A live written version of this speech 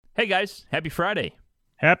Hey guys, happy Friday.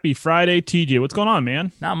 Happy Friday, TJ. What's going on,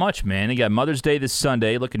 man? Not much, man. You got Mother's Day this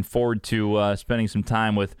Sunday. Looking forward to spending some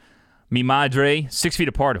time with mi madre, 6 feet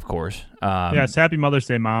apart, of course. Yes, happy Mother's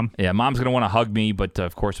Day, Mom. Yeah, Mom's going to want to hug me, but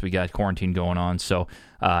of course we got quarantine going on. So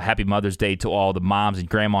happy Mother's Day to all the moms and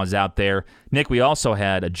grandmas out there. Nick, we also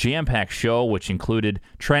had a jam-packed show, which included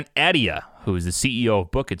Trent Adia, who is the CEO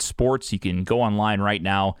of Book It Sports. You can go online right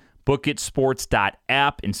now,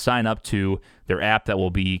 bookitsports.app, and sign up to their app that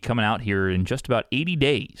will be coming out here in just about 80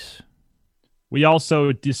 days. We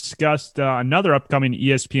also discussed another upcoming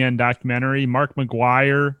ESPN documentary, Mark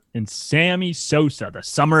McGwire and Sammy Sosa, The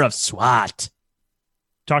Summer of SWAT.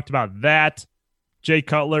 Talked about that. Jay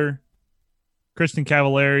Cutler, Kristen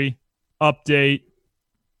Cavallari, update.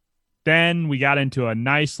 Then we got into a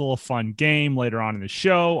nice little fun game later on in the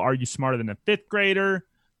show. Are you smarter than a fifth grader?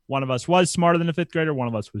 One of us was smarter than a fifth grader. One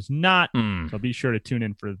of us was not. So be sure to tune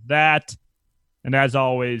in for that. And as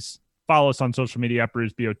always, follow us on social media at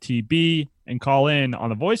Brews BOTB and call in on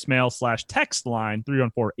the voicemail/text line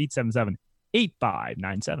 314-877-8597.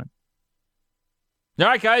 All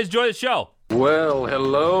right, guys, enjoy the show. Well,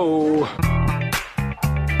 hello.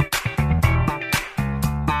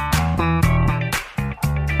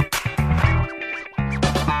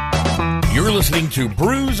 You're listening to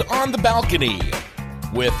Brews on the Balcony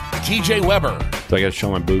with TJ Weber Do I got to show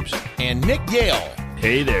my boobs? and Nick Yale.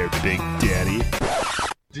 Hey there, Big Daddy.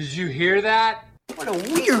 Did you hear that? What a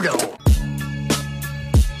weirdo.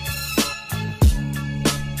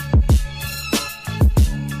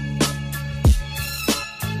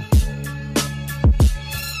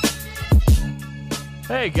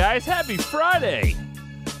 Hey, guys, happy Friday.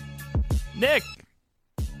 Nick.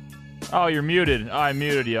 Oh, you're muted. Oh, I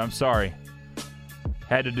muted you. I'm sorry.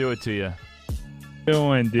 Had to do it to you.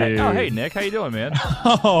 Doing, dude. Hey, Nick. How you doing, man?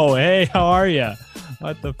 Oh, hey, how are you?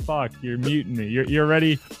 What the fuck? You're muting me. You're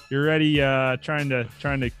ready. You're ready. Trying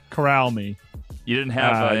to corral me. You didn't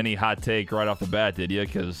have any hot take right off the bat, did you?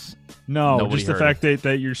 Because No, nobody just the heard fact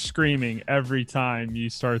that you're screaming every time you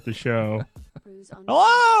start the show.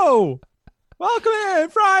 Hello, welcome in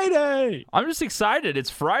Friday. I'm just excited. It's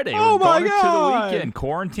Friday. Oh, We're my going God. to the weekend.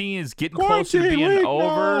 Quarantine is getting close to Quarantine being week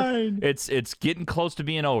over. 9. It's getting close to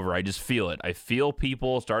being over. I just feel it. I feel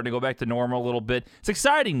people starting to go back to normal a little bit. It's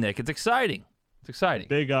exciting, Nick. It's exciting. It's exciting.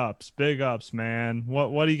 Big ups, man.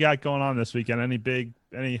 What do you got going on this weekend?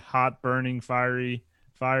 Any hot, burning, fiery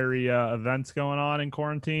events going on in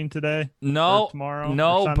quarantine today? No, Or tomorrow?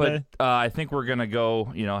 no, or Sunday? but I think we're gonna go.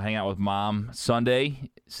 Hang out with Mom Sunday.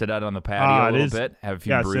 Sit out on the patio a it little is- bit. Have a few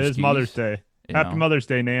Yes, it is brewskis, Mother's Day. you Happy know. Mother's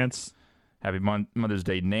Day, Nance. Happy Mother's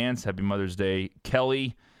Day, Nance. Happy Mother's Day,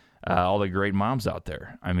 Kelly. All the great moms out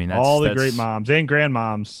there. I mean, All the that's great moms and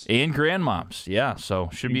grandmoms. and grandmoms. Yeah, so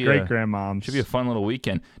should be Great a, grandmoms. should be a fun little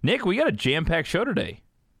weekend. Nick, we got a jam-packed show today.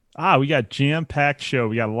 We got jam-packed show.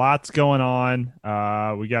 We got lots going on.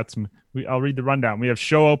 We got some. I'll read the rundown. We have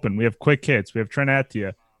show open. We have quick hits. We have Trent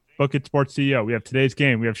Atia, Book It Sports CEO. We have today's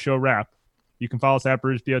game. We have show wrap. You can follow us at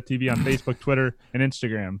Brews BOTV on Facebook, Twitter, and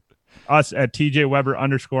Instagram. Us at TJ Weber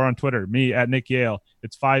 _ on Twitter. Me at Nick Yale.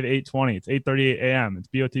 It's 5/8/20. It's 8:38 a.m. It's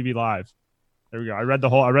BOTV live. There we go. I read the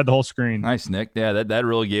whole screen. Nice, Nick. Yeah, that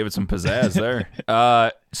really gave it some pizzazz there.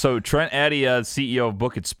 So Trent Adia, CEO of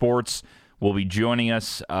Book It Sports, will be joining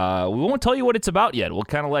us. We won't tell you what it's about yet. We'll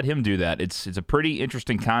kind of let him do that. It's a pretty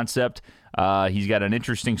interesting concept. He's got an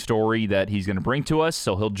interesting story that he's going to bring to us,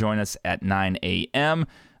 so he'll join us at 9 a.m.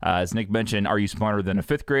 As Nick mentioned, are you smarter than a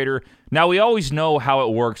fifth grader? Now, we always know how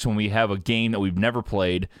it works when we have a game that we've never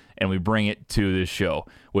played and we bring it to this show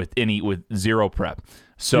with zero prep.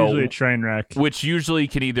 So Usually a train wreck. which usually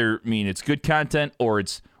can either mean it's good content or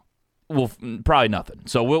it's probably nothing.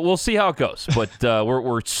 So we'll see how it goes. But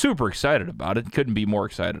we're super excited about it. Couldn't be more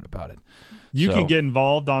excited about it. You So- can get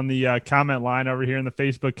involved on the comment line over here in the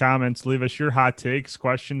Facebook comments. Leave us your hot takes,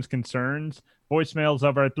 questions, concerns. Voicemails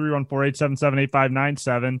over at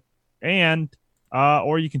 314-877-8597. And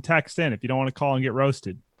or you can text in if you don't want to call and get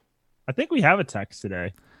roasted. I think we have a text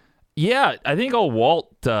today. Yeah, I think old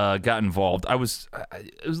Walt got involved. It was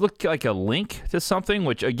looked like a link to something,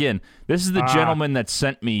 which, again, this is the gentleman that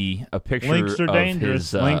sent me a picture Links are of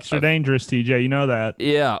dangerous. his... Links are dangerous, TJ. You know that.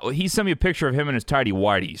 Yeah, he sent me a picture of him in his tidy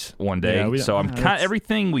whities one day. Yeah, so I'm that's-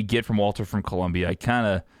 everything we get from Walter from Columbia, I kind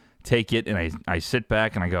of take it and I sit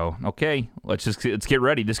back and I go, okay, let's get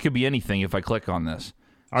ready. This could be anything if I click on this.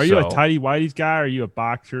 Are you a So- tidy whities guy, or are you a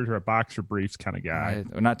boxers or a boxer briefs kind of guy?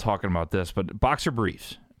 I'm not talking about this, but boxer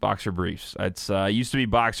briefs. Boxer briefs. It's used to be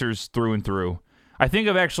boxers through and through. I think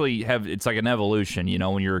it's like an evolution. You know,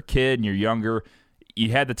 when you're a kid and you're younger, you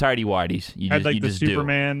had the tidy whities. You Had just, like you the just do.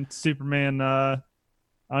 Superman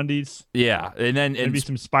undies. Yeah, and then Maybe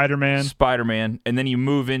some Spider-Man. Spider-Man, and then you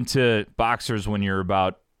move into boxers when you're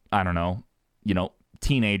about, I don't know,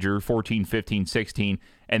 teenager, 14, 15, 16,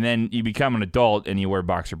 and then you become an adult and you wear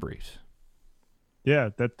boxer briefs. Yeah,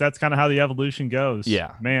 that's kind of how the evolution goes.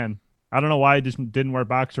 Yeah. Man, I don't know why I just didn't wear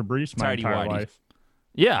boxer briefs my Tidy entire whities. life.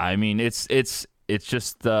 Yeah, I mean it's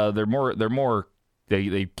just they're more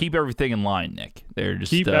they keep everything in line, Nick. They're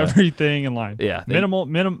just Keep everything in line. Yeah,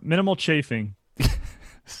 Minimal chafing.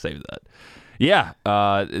 save that. Yeah,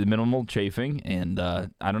 minimal chafing, and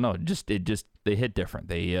I don't know, they hit different.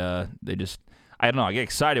 They just I don't know. I get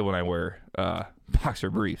excited when I wear boxer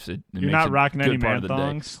briefs. It You're makes not a rocking good any part man of the day.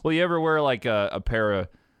 thongs? Well, you ever wear like a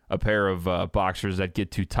pair of boxers that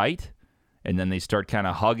get too tight, and then they start kind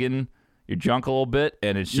of hugging your junk a little bit,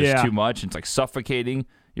 and it's just too much. And it's like suffocating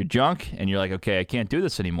your junk, and you're like, okay, I can't do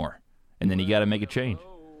this anymore. And then you got to make a change.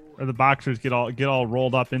 Or the boxers get all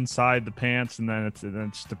rolled up inside the pants, and then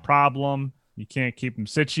it's the problem. You can't keep them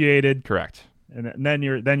situated, Correct. and then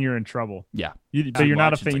you're in trouble. Yeah. But you're not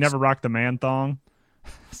a much. fan. It's You like- never rocked the man thong.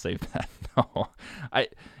 Save that. No,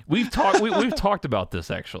 we've talked about this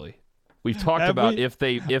actually. We've talked Have about we? if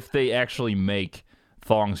they actually make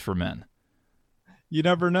thongs for men. You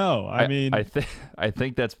never know. I mean, I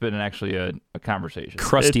think that's been actually a conversation.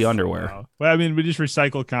 Crusty it's- underwear. no. Well, I mean, we just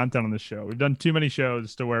recycle content on the show. We've done too many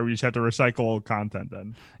shows to where we just have to recycle old content.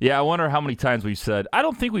 Then Yeah, I wonder how many times we've said, I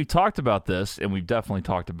don't think we've talked about this, and we've definitely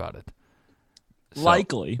talked about it. So,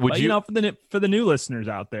 likely, would but you- for the new listeners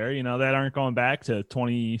out there, that aren't going back to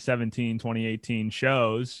 2017, 2018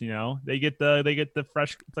 shows, they get the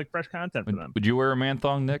fresh. It's like fresh content for them. Would you wear a man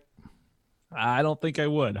thong, Nick? I don't think I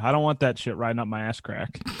would. I don't want that shit riding up my ass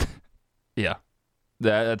crack. Yeah.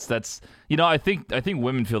 That's I think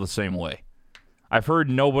women feel the same way. I've heard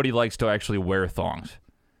nobody likes to actually wear thongs.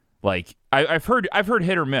 Like I've heard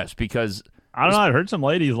hit or miss, because I don't know. I've heard some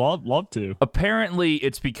ladies love to. apparently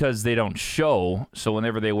it's because they don't show, so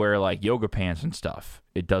whenever they wear like yoga pants and stuff,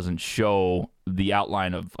 it doesn't show the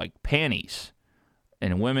outline of like panties.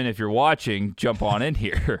 And women, if you're watching, jump on in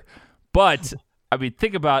here. But I mean,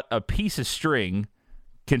 think about a piece of string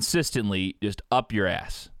consistently just up your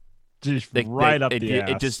ass. Just They- right up it, the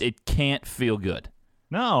ass. it can't feel good.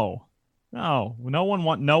 No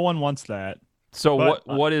one wants that. So But-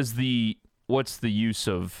 what's the use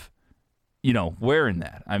of wearing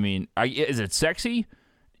that? I mean, is it sexy?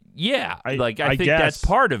 Yeah, I think that's guess.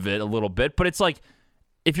 part of it a little bit, but it's like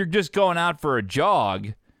if you're just going out for a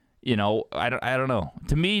jog, I don't know.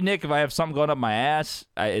 To me, Nick, if I have something going up my ass,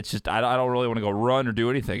 it's just I don't really want to go run or do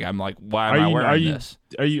anything. I'm like, why am I wearing this?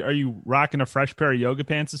 Are you rocking a fresh pair of yoga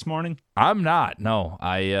pants this morning? I'm not. No,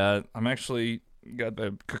 I'm actually got the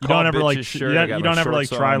You don't ever like shirt. you I don't, got you my don't ever like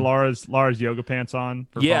shorts try on. Laura's yoga pants on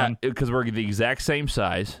for Yeah, fun? because we're the exact same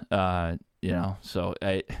size. So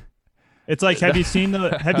It's like have you seen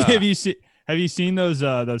the have you seen those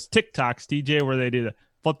TikToks, DJ, where they do the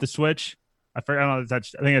flip the switch? I think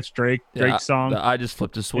that's Drake's song. I just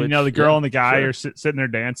flipped a switch. And, the girl Yeah, and the guy sure. are sitting there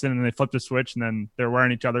dancing, and they flip the switch, and then they're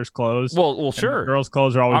wearing each other's clothes. Well, And sure. the girls'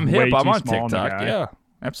 clothes are always I'm way hip. I'm too on small on the TikTok. guy. Yeah,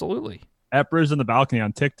 absolutely. At Brews on the Balcony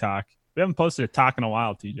on TikTok. We haven't posted a talk in a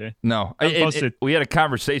while, TJ. No, I'm posted- we had a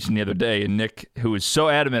conversation the other day, and Nick, who was so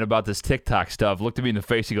adamant about this TikTok stuff, looked at me in the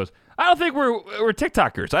face. He goes, "I don't think we're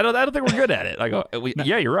TikTokers. I don't think we're good at it." I go,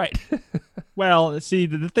 "Yeah, you're right." Well, see,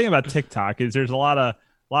 the thing about TikTok is there's a lot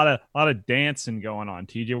of dancing going on,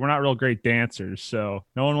 TJ. We're not real great dancers, so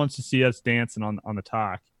no one wants to see us dancing on the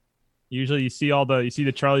talk. Usually you see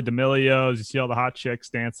the Charlie D'Amelios, you see all the hot chicks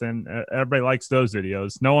dancing. Everybody likes those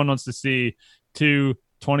videos. No one wants to see two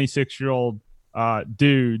 26-year-old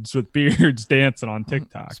dudes with beards dancing on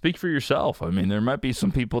TikTok. Speak for yourself. I mean, there might be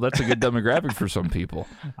some people. That's a good demographic for some people.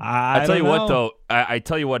 I tell you don't what, know. though. I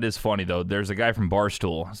tell you what is funny though. There's a guy from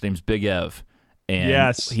Barstool. His name's Big Ev, and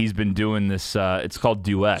Yes. he's been doing this. It's called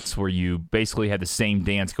duets, where you basically have the same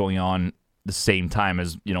dance going on the same time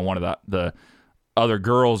as one of the other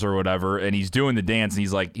girls or whatever, and he's doing the dance, and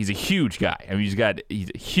he's a huge guy. I mean, he's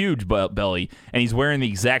a huge belly, and he's wearing the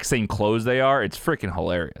exact same clothes they are. It's freaking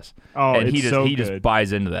hilarious. Oh, and it's so he just good.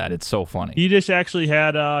 buys into that. It's so funny. He just actually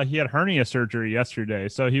had hernia surgery yesterday,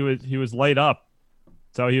 so he was laid up.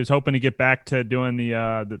 So he was hoping to get back to doing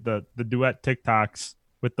the duet TikToks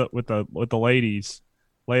with the ladies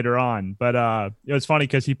later on. But it was funny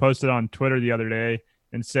because he posted on Twitter the other day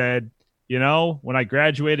and said, when I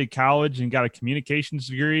graduated college and got a communications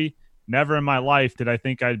degree, never in my life did I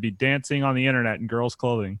think I'd be dancing on the internet in girls'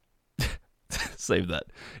 clothing. Save that.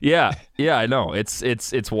 Yeah, I know.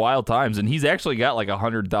 It's wild times, and he's actually got like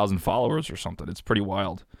 100,000 followers or something. It's pretty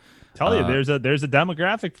wild. Tell you, there's a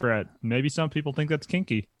demographic for it. Maybe some people think that's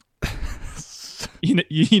kinky.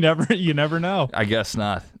 You never know. I guess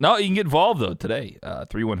not. No, you can get involved, though, today.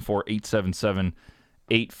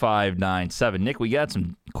 314-877-8597. Nick, we got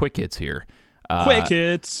some quick hits here. Quick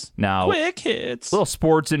hits. Quick hits. Little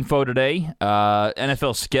sports info today.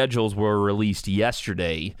 NFL schedules were released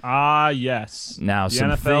yesterday. Yes. Now, the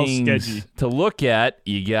some NFL things schedule. to look at.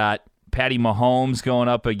 You got Patty Mahomes going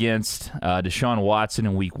up against Deshaun Watson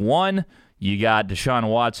in Week 1. You got Deshaun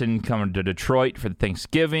Watson coming to Detroit for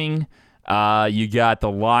Thanksgiving. You got the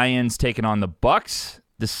Lions taking on the Bucks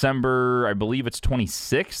December, I believe it's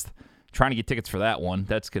 26th. Trying to get tickets for that one.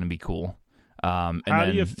 That's going to be cool. How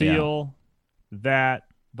do you feel that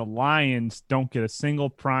the Lions don't get a single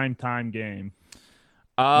primetime game?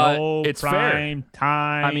 No it's prime fair.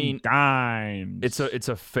 time. I mean, dimes. It's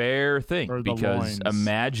a fair thing For the because Lions.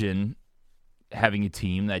 imagine having a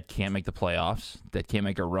team that can't make the playoffs, that can't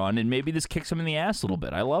make a run, and maybe this kicks them in the ass a little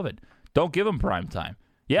bit. I love it. Don't give them prime time.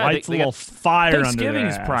 Yeah, lights they a little got fire under Thanksgiving their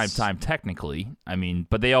is ass. prime time technically. I mean,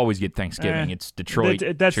 but they always get Thanksgiving. It's Detroit,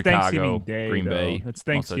 That's Chicago, Thanksgiving Day, Green Bay. That's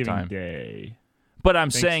most of the Thanksgiving time. Day. But I'm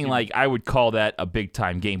saying, Thanksgiving. like, I would call that a big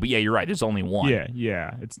time game. But yeah, you're right. There's only one.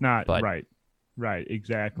 Yeah. It's not But- right. Right,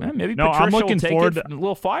 exactly. Maybe no, Patricia I'm looking will take forward. it a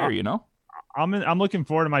little fire, you know. I'm looking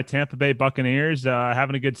forward to my Tampa Bay Buccaneers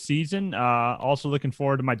having a good season. Also looking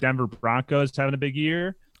forward to my Denver Broncos having a big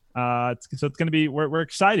year. So it's going to be we're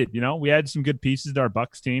excited. You know, we had some good pieces to our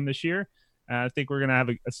Bucs team this year. I think we're going to have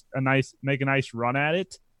a nice run at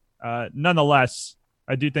it. Nonetheless,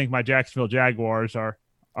 I do think my Jacksonville Jaguars are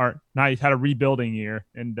nice. Had a rebuilding year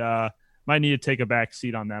and might need to take a back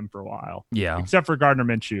seat on them for a while. Yeah. Except for Gardner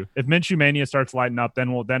Minshew. If Minshew mania starts lighting up,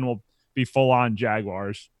 then we'll be full on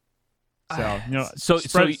Jaguars. So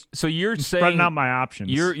So you're spreading saying out my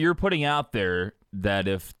options. you're putting out there that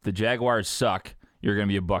if the Jaguars suck, you're going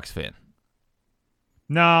to be a Bucs fan.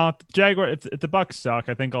 No, if the Bucs suck,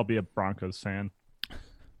 I think I'll be a Broncos fan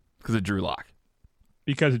Because of Drew Lock.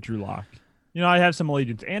 because of Drew Lock. You know, I have some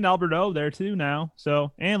allegiance and Albert O there too now.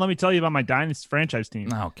 So, and let me tell you about my Dynasty franchise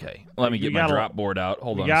team. Okay. Let me We get my got a- drop board out.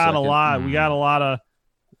 Hold we on got a second. a lot. We got a lot of.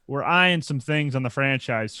 We're eyeing some things on the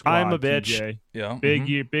franchise squad. I'm a bitch. TJ.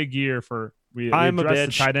 Yeah. Big year for we I'm a addressed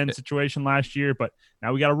bitch. the tight end situation last year, but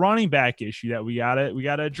now we got a running back issue that we got to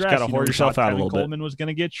address. gotta You know, whore we yourself thought out a Tevin little bit. Coleman was going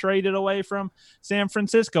to get traded away from San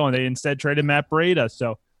Francisco, and they instead traded Matt Breida.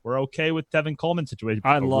 So we're okay with Tevin Coleman's situation.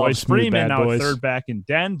 I But love Royce smooth Freeman bad now boys. at third back in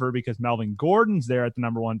Denver because Melvin Gordon's there at the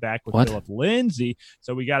number one back with What? Philip Lindsay.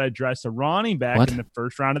 So we got to address a running back What? in the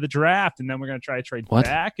first round of the draft, and then we're going to try to trade What?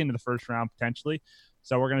 back into the first round potentially.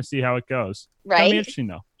 So we're going to see how it goes. It's gonna Right? be interesting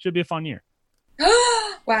though. Should be a fun year.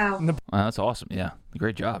 Wow. Wow, that's awesome. Yeah.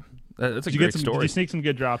 Great job. That's a Did you great get some? story. Did you sneak some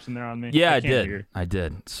good drops in there on me? Yeah, I can't did. hear. I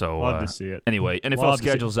did. So Love to see it. Anyway, NFL Love to see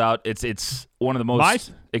it. schedule's out. It's one of the most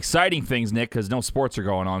My- exciting things, Nick, because no sports are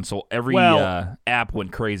going on. So every Well- app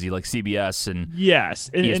went crazy, like CBS and Yes,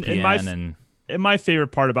 and, ESPN and my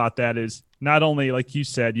favorite part about that is not only like you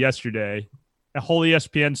said yesterday, a whole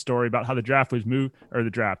ESPN story about how the draft was moved or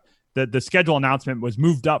the schedule announcement was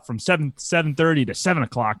moved up from 7:30 to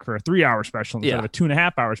 7:00 for a 3-hour special instead Yeah. of a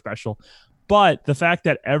 2.5-hour special. But the fact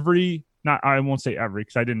that I won't say every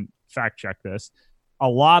because I didn't fact check this, a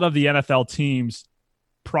lot of the NFL teams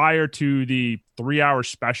prior to the 3-hour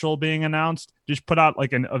special being announced just put out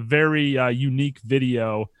like a very unique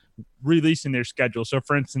video releasing their schedule. So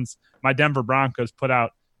for instance, my Denver Broncos put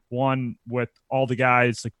out one with all the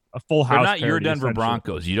guys, like a full house. they're not your parody, Denver essentially.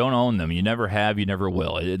 Broncos. You don't own them. You never have. You never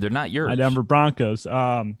will. They're not yours. My Denver Broncos.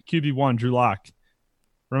 QB1, Drew Lock.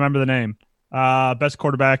 Remember the name. Best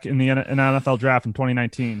quarterback in the NFL draft in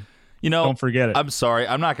 2019. You know, Don't forget it. I'm sorry.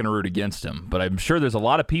 I'm not going to root against him, but I'm sure there's a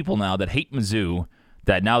lot of people now that hate Mizzou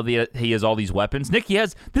that now that he has all these weapons. Nick,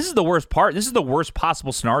 this is the worst part. This is the worst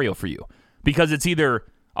possible scenario for you because it's either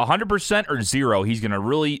 100% or zero. He's going to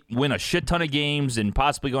really win a shit ton of games and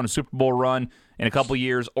possibly go on a Super Bowl run in a couple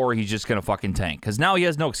years, or he's just going to fucking tank because now he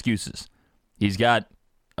has no excuses. He's got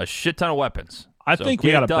a shit ton of weapons. I So think we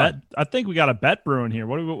get got it a done. bet. I think we got a bet brewing here.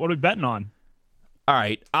 What are we betting on? All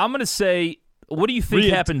right, I'm going to say, what do you think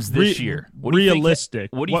happens this year? What do you think- realistic.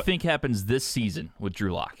 What do you think happens this season with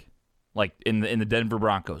Drew Lock? Like in the Denver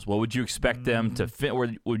Broncos, what would you expect them to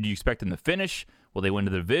Where would you expect them to finish? Will they win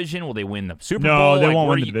the division? Will they win the Super No, Bowl? they Like, won't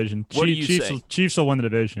where win do the you- division. What do you say? Chiefs will win the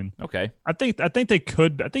division. Okay, I think they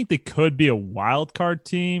could. I think they could be a wild card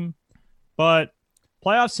team, but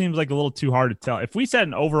playoffs seems like a little too hard to tell. If we set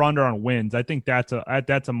an over under on wins, I think that's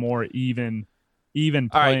a more even all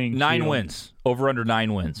right, playing. 9 field. wins, over under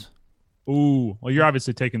 9 wins. Ooh, well, you're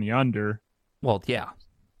obviously taking the under, Well, yeah,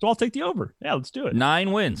 so I'll take the over. Yeah, let's do it.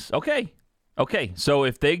 9 wins. Okay. So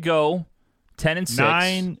if they go 10-6,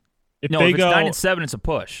 Nine. If no, they if it's go 9-7, it's a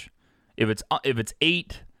push. If it's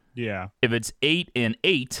 8, Yeah. if it's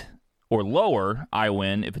 8-8 or lower, I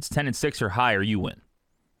win. If it's 10-6 or higher, you win.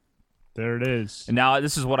 There it is. And now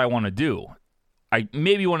this is what I want to do. I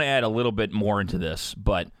maybe want to add a little bit more into this,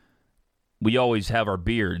 but we always have our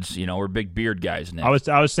beards. We're big beard guys now.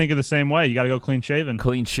 I was thinking the same way. You got to go clean shaven.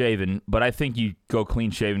 Clean shaven, but I think you go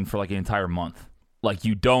clean shaven for like an entire month. Like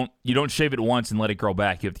you don't shave it once and let it grow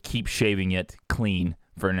back. You have to keep shaving it clean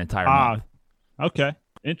for an entire month. Okay.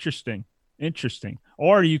 Interesting.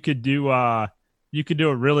 Or you could do a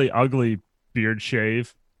really ugly beard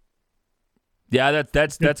shave. Yeah,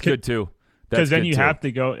 that's good too. Because then you have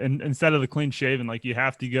to go, and instead of the clean shaven, like you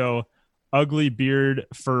have to go ugly beard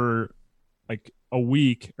for like a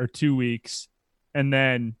week or 2 weeks, and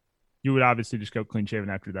then you would obviously just go clean shaven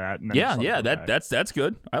after that. And then that's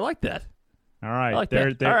good. I like that. All right, like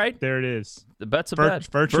there, that. All right, there it is. The bet's a bet.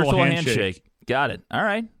 Virtual handshake. Got it. All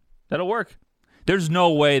right, that'll work. There's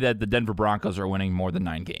no way that the Denver Broncos are winning more than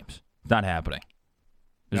 9 games. It's not happening.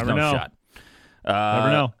 There's Never no know. shot.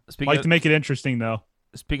 Never know. To make it interesting, though.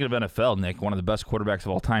 Speaking of NFL, Nick, one of the best quarterbacks of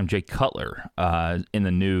all time, Jay Cutler, in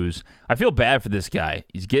the news. I feel bad for this guy.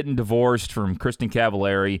 He's getting divorced from Kristen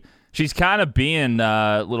Cavallari. She's kind of being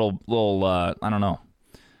little I don't know,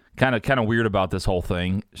 kind of weird about this whole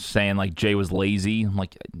thing, saying like Jay was lazy. I'm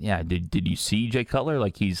like, yeah, did you see Jay Cutler?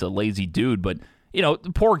 Like he's a lazy dude, but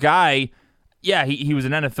the poor guy. Yeah, he was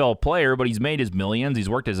an NFL player, but he's made his millions. He's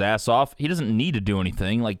worked his ass off. He doesn't need to do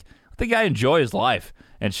anything. Like, let the guy enjoy his life.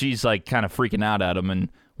 And she's, like, kind of freaking out at him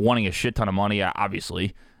and wanting a shit ton of money,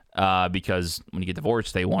 obviously, because when you get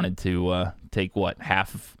divorced, they wanted to take,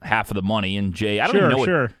 half of the money. And Jay, I don't even know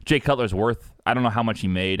what Jay Cutler's worth. I don't know how much he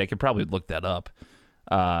made. I could probably look that up.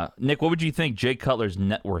 Nick, what would you think Jay Cutler's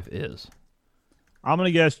net worth is? I'm going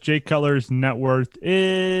to guess Jay Cutler's net worth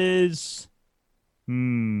is...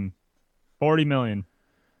 $40 million.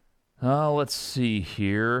 Let's see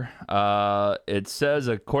here. It says,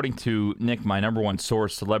 according to Nick, my number one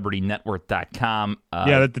source, CelebrityNetworth.com.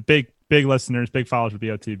 The big listeners, big followers of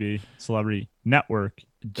BOTB, Celebrity Network.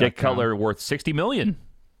 Jake Cutler worth $60 million.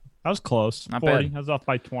 That was close. Not 40. bad. I was off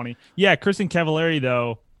by 20. Yeah, Kristen Cavallari,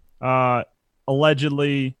 though,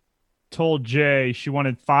 allegedly told Jay she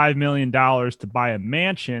wanted $5 million to buy a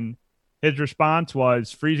mansion. His response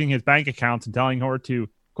was freezing his bank accounts and telling her to,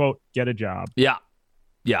 quote, get a job. Yeah.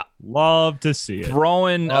 Love to see it.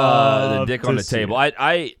 Throwing the dick on the table.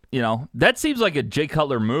 I that seems like a Jay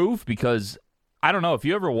Cutler move because I don't know if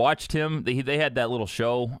you ever watched him. They had that little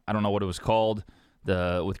show. I don't know what it was called.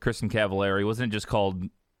 With Kristen Cavallari. Wasn't it just called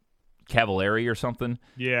Cavallari or something?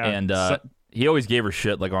 Yeah. And he always gave her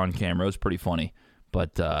shit like on camera. It was pretty funny.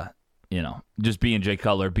 But just being Jay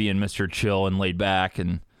Cutler, being Mr. Chill and laid back,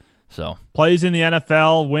 and so plays in the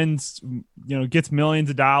NFL, wins, gets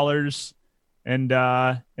millions of dollars. And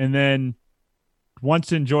then wants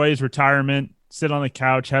to enjoy his retirement, sit on the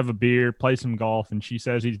couch, have a beer, play some golf, and she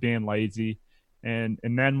says he's being lazy, and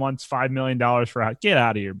then wants $5 million for get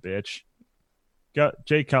out of here, bitch. Go,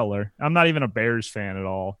 Jay Cutler. I'm not even a Bears fan at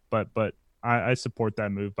all, but I support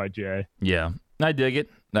that move by Jay. Yeah, I dig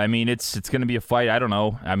it. I mean, it's going to be a fight. I don't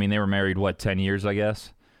know. I mean, they were married 10 years, I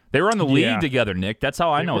guess. They were on the league together, Nick. That's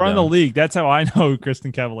how I know. We're on the league. That's how I know who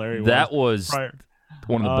Kristen Cavallari was. That was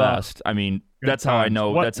one of the best. I mean. That's how I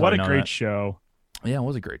know. What a great show. Yeah, it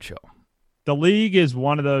was a great show. The league is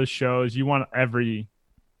one of those shows you want every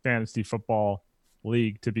fantasy football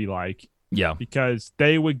league to be like. Yeah. Because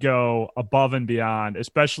they would go above and beyond,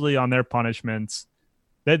 especially on their punishments.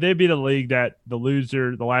 They'd be the league that the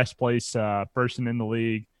loser, the last place person in the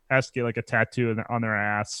league, has to get like a tattoo on their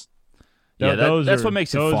ass. Yeah, that's what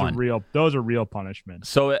makes it fun. Those are real punishments.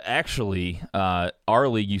 So actually, our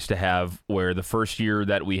league used to have where the first year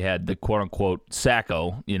that we had the quote unquote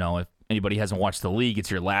Sacco, if anybody hasn't watched the league, it's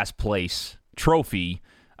your last place trophy.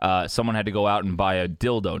 Someone had to go out and buy a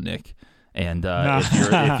dildo, Nick. And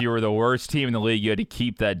if you were the worst team in the league, you had to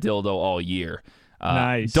keep that dildo all year.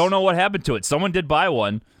 Nice. Don't know what happened to it. Someone did buy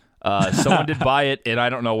one. Someone did buy it, and I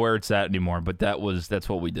don't know where it's at anymore, but that's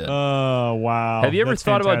what we did. Oh, wow. Have you ever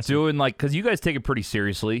thought about doing, because you guys take it pretty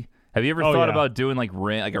seriously. Have you ever thought about doing,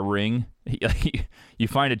 a ring? You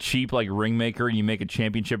find a cheap, ring maker, and you make a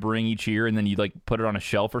championship ring each year, and then you, put it on a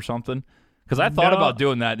shelf or something? Because I thought about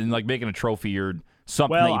doing that and, making a trophy or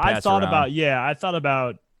something that you pass around. I thought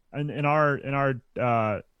about, in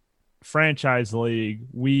our franchise league,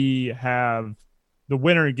 we have... the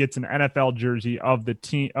winner gets an NFL jersey of the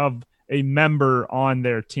team of a member on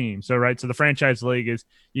their team. So the franchise league is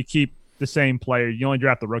you keep the same player. You only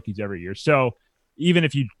draft the rookies every year. So even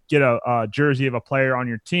if you get a jersey of a player on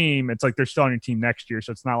your team, it's like they're still on your team next year.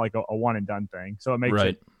 So it's not like a one and done thing. So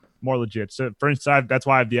it more legit. So for instance, that's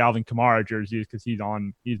why I have the Alvin Kamara jersey, because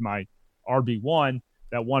he's my RB1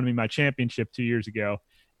 that won me my championship 2 years ago.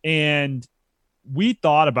 And we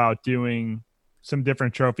thought about doing some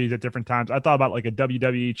different trophies at different times. I thought about like a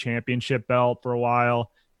WWE championship belt for a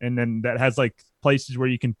while. And then that has like places where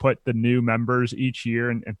you can put the new members each year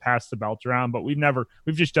and pass the belt around. But we've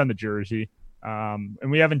just done the jersey. And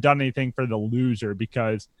we haven't done anything for the loser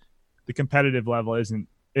because the competitive level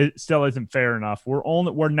still isn't fair enough.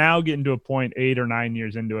 We're now getting to a point 8 or 9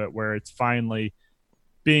 years into it where it's finally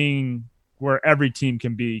being where every team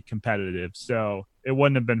can be competitive. So it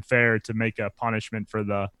wouldn't have been fair to make a punishment for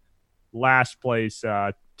the last place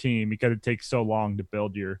team because it takes so long to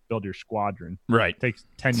build your squadron. Right. It takes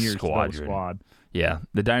 10 years to build a squad. Yeah,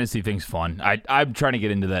 the dynasty thing's fun. I'm trying to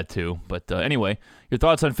get into that too. But anyway, your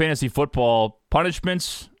thoughts on fantasy football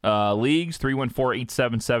punishments, leagues,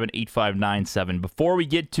 314-877-8597. Before we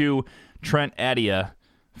get to Trent Adia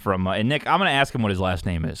from and Nick, I'm going to ask him what his last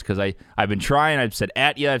name is because I've been trying. I've said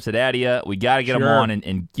Adia. We got to get him on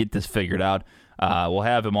and get this figured out. We'll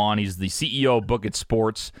have him on. He's the CEO of Book It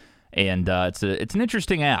Sports, and it's an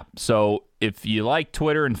interesting app. So if you like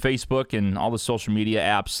Twitter and Facebook and all the social media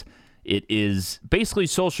apps, it is basically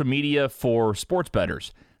social media for sports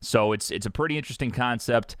bettors. So it's a pretty interesting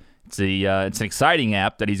concept. It's an exciting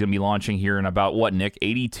app that he's going to be launching here in about, what, Nick,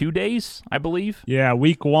 82 days, I believe? Yeah,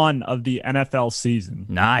 week 1 of the NFL season.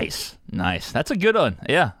 Nice. That's a good one.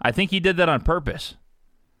 Yeah, I think he did that on purpose.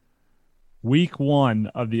 Week 1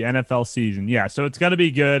 of the NFL season. Yeah, so it's going to be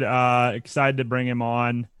good. Excited to bring him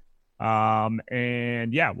on.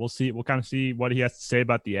 And yeah, we'll see. We'll kind of see what he has to say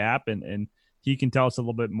about the app, and he can tell us a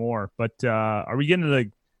little bit more. But are we getting to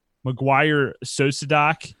the Maguire Sosa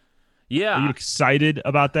doc? Yeah. Are you excited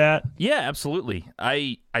about that? Yeah, absolutely.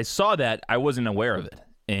 I saw that. I wasn't aware of it.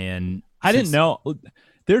 And I didn't know.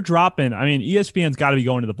 They're dropping. I mean, ESPN's got to be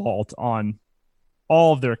going to the vault on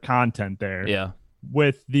all of their content there. Yeah.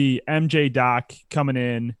 With the MJ doc coming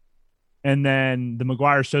in, and then the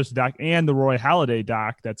Maguire Sosa doc and the Roy Halladay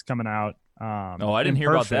doc that's coming out. I didn't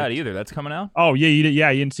hear about that either. That's coming out? Oh, yeah, you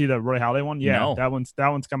didn't see the Roy Halladay one? Yeah, no. that one's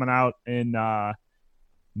coming out in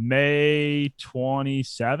May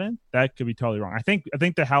 27th. That could be totally wrong. I think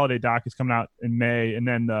the Halladay doc is coming out in May, and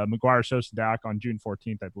then the Maguire Sosa doc on June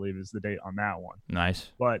 14th, I believe, is the date on that one. Nice.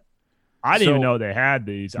 But I didn't even know they had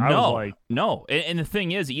these. I was like, no. And the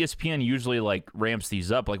thing is, ESPN usually like ramps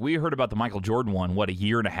these up. Like we heard about the Michael Jordan one, a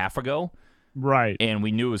year and a half ago? Right. And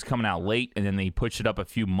we knew it was coming out late, and then they pushed it up a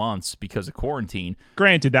few months because of quarantine.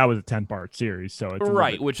 Granted, that was a 10-part series, so it's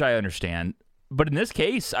right, which I understand. But in this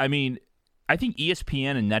case, I mean, I think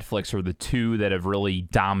ESPN and Netflix are the two that have really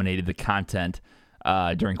dominated the content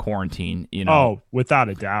during quarantine. Oh, without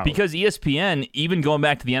a doubt. Because ESPN, even going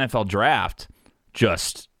back to the NFL draft,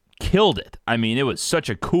 just killed it. I mean, it was such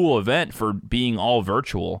a cool event for being all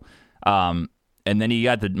virtual. And then you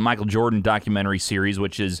got the Michael Jordan documentary series,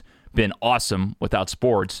 which has been awesome without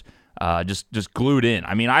sports. Just glued in.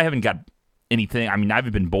 I mean, I haven't got anything. I mean, I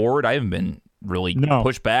haven't been bored. I haven't been really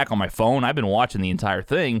pushed back on my phone. I've been watching the entire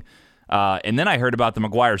thing. And then I heard about the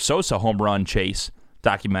Maguire Sosa home run chase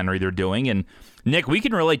documentary they're doing. And Nick, we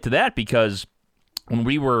can relate to that because when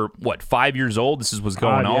we were 5 years old, this was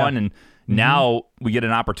going on, and now we get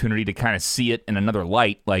an opportunity to kind of see it in another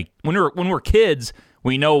light. Like when we're kids,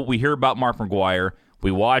 we hear about Mark McGwire,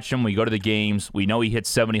 we watch him, we go to the games, we know he hits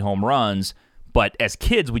 70 home runs, but as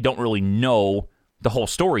kids, we don't really know the whole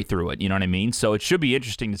story through it. You know what I mean? So it should be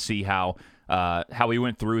interesting to see how he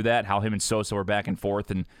went through that, how him and Sosa were back and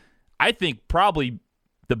forth, and I think probably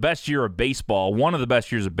the best year of baseball, one of the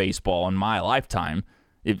best years of baseball in my lifetime,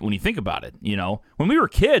 when you think about it. When we were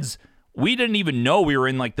kids, we didn't even know we were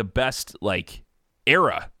in like the best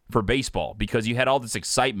era for baseball because you had all this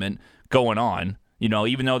excitement going on.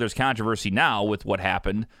 Even though there's controversy now with what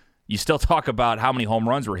happened, you still talk about how many home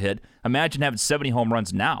runs were hit. Imagine having 70 home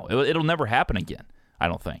runs now. It'll never happen again, I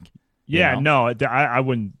don't think. Yeah, no, I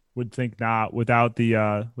would think not without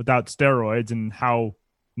steroids and how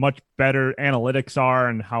much better analytics are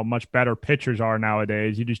and how much better pitchers are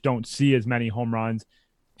nowadays. You just don't see as many home runs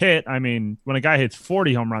hit. I mean, when a guy hits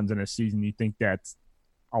 40 home runs in a season, you think that's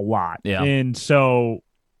a lot. Yeah. And so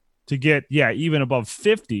to get even above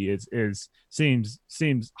 50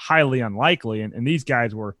 seems highly unlikely. And these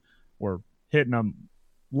guys were hitting them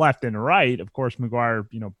left and right. Of course, McGwire,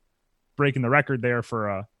 breaking the record there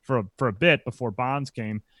for a bit before Bonds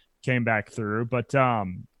came back through. But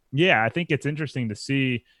I think it's interesting to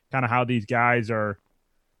see kind of how these guys are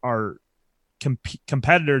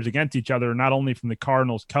competitors against each other, not only from the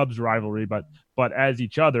Cardinals-Cubs rivalry, but as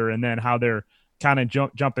each other, and then how they're kind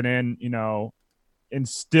of jumping in, and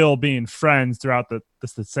still being friends throughout the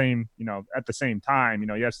same, at the same time.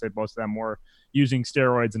 Yes, they both of them were using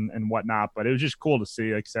steroids and whatnot, but it was just cool to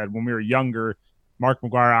see. Like I said, when we were younger, Mark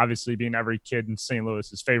McGwire obviously being every kid in St.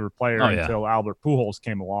 Louis's favorite player until Albert Pujols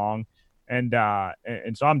came along. And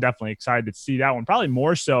so I'm definitely excited to see that one, probably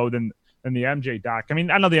more so than the MJ doc. I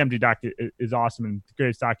mean, I know the MJ doc is awesome and the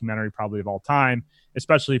greatest documentary probably of all time,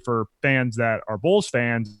 especially for fans that are Bulls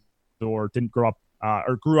fans or didn't grow up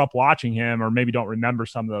or grew up watching him, or maybe don't remember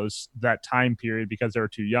some of that time period because they were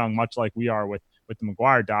too young, much like we are with the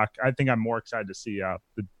McGwire doc. I think I'm more excited to see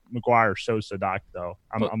the McGwire Sosa doc, though.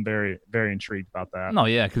 I'm very, very intrigued about that. No,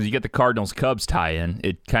 yeah, because you get the Cardinals Cubs tie-in,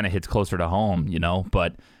 it kind of hits closer to home,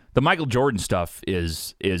 but the Michael Jordan stuff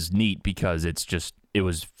is neat because it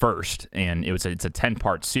was first, and it's a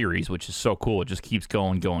 10-part series, which is so cool. It just keeps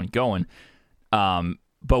going.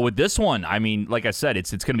 But with this one, I mean, like I said,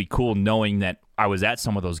 it's going to be cool knowing that I was at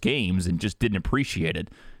some of those games and just didn't appreciate it,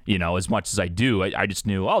 as much as I do. I just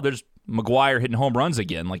knew, there's McGwire hitting home runs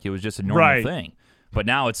again, like it was just a normal thing. But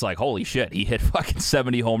now it's like, holy shit, he hit fucking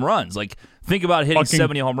 70 home runs. Like, think about hitting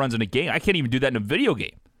 70 home runs in a game. I can't even do that in a video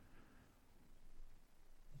game.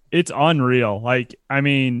 It's unreal. Like, I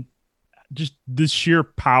mean, just the sheer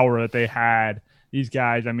power that they had, these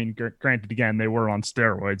guys. I mean, granted, again, they were on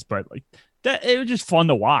steroids, but like that, it was just fun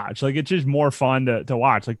to watch. Like, it's just more fun to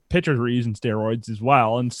watch. Like, pitchers were using steroids as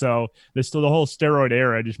well, and so the whole steroid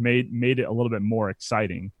era just made it a little bit more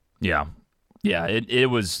exciting. Yeah. It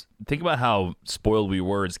was. Think about how spoiled we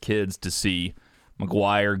were as kids to see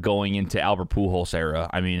McGwire going into Albert Pujols era.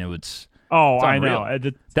 I mean, it was. Oh, I know. I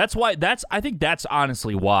think that's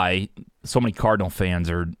honestly why so many Cardinal fans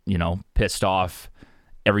are, pissed off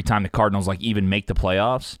every time the Cardinals even make the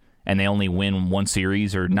playoffs and they only win one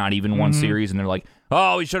series or not even one series, and they're like,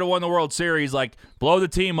 "Oh, we should have won the World Series." Like, blow the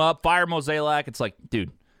team up, fire Mozeliak. It's like,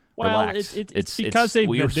 dude, relax. It's because they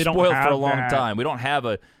were don't spoiled have for a long that. time. We don't have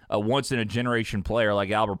a once in a generation player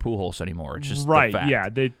like Albert Pujols anymore. It's just right. the fact. Yeah,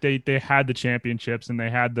 they had the championships and they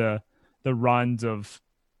had the runs of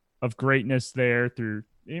greatness there through.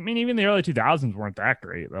 I mean, even the early 2000s weren't that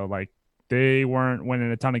great though. Like, they weren't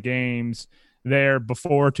winning a ton of games there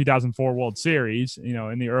before 2004 World Series,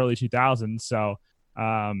 in the early 2000s. So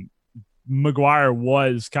McGwire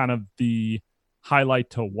was kind of the highlight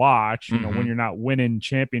to watch, when you're not winning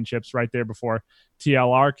championships right there before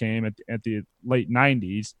TLR came at the late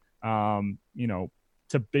 90s,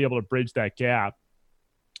 to be able to bridge that gap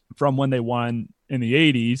from when they won in the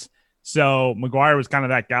 80s. So McGwire was kind of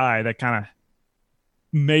that guy that kind of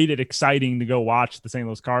made it exciting to go watch the St.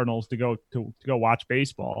 Louis Cardinals, to go watch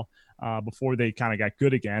baseball before they kind of got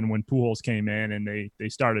good again when Pujols came in and they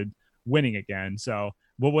started winning again. So,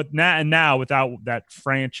 but with that, and now without that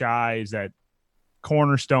franchise, that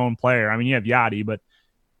cornerstone player, I mean, you have Yachty, but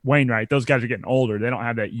Wainwright, those guys are getting older. They don't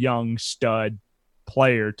have that young stud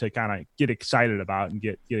player to kind of get excited about and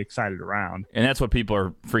get excited around. And that's what people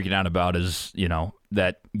are freaking out about is,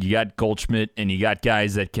 that you got Goldschmidt and you got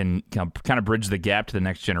guys that can kind of bridge the gap to the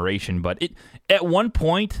next generation. But at one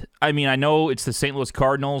point, I mean, I know it's the St. Louis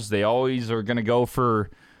Cardinals. They always are going to go for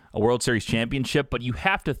a World Series championship, but you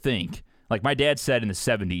have to think, like my dad said in the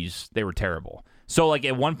 70s, they were terrible. So, like,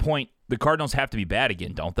 at one point, the Cardinals have to be bad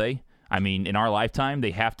again, don't they? I mean, in our lifetime,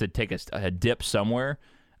 they have to take a dip somewhere.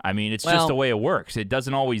 I mean, it's just the way it works. It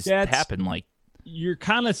doesn't always happen like. You're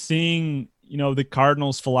kind of seeing, the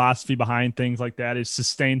Cardinals' philosophy behind things like that is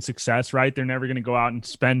sustained success, right? They're never going to go out and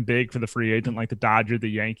spend big for the free agent like the Dodgers, the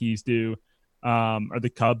Yankees do, or the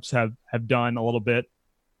Cubs have done a little bit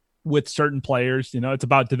with certain players. It's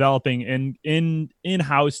about developing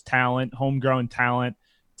in-house talent, homegrown talent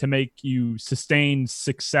to make you sustain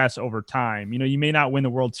success over time. You may not win the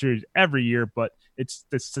World Series every year, but it's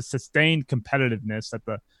the sustained competitiveness that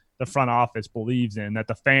the front office believes in, that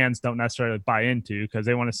the fans don't necessarily buy into because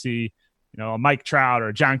they want to see, a Mike Trout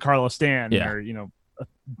or Giancarlo Stanton or,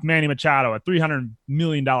 Manny Machado, a $300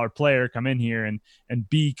 million player, come in here and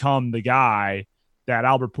become the guy that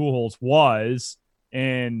Albert Pujols was.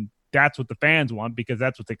 And that's what the fans want because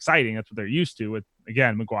that's what's exciting. That's what they're used to with,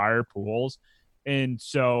 again, McGwire, Pujols. And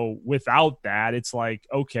so without that, it's like,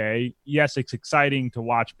 okay, yes, it's exciting to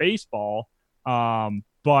watch baseball.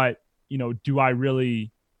 But, do I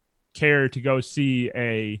really care to go see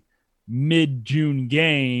a mid-June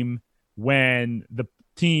game when the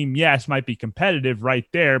team, yes, might be competitive right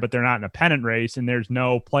there, but they're not in a pennant race and there's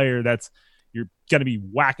no player you're going to be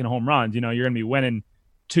whacking home runs. You're going to be winning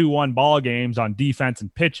 2-1 ball games on defense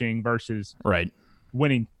and pitching versus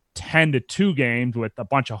winning 10-2 games with a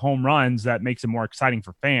bunch of home runs that makes it more exciting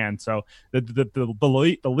for fans. So the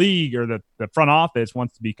league or the front office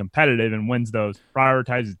wants to be competitive and wins those,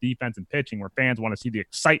 prioritizes defense and pitching, where fans want to see the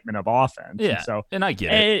excitement of offense. Yeah, and I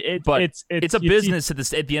get it. But it's a business.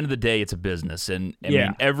 At the end of the day, it's a business. And I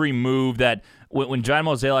mean, every move that when John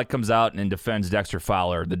Mozeliak comes out and defends Dexter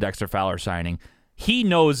Fowler, the Dexter Fowler signing, he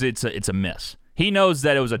knows it's a miss. He knows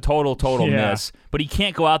that it was a total miss, but he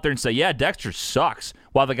can't go out there and say, "Yeah, Dexter sucks,"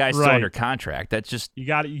 while the guy's still under contract. That's just you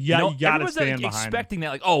got to stand behind expecting that.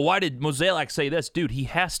 Like, oh, why did Mozeliak say this, dude? He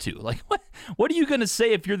has to. Like, what are you gonna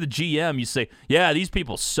say if you're the GM? You say, "Yeah, these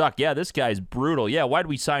people suck. Yeah, this guy's brutal. Yeah, why did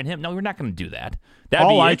we sign him?" No, you're not gonna do that. That'd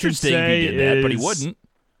be interesting if he did that, but he wouldn't.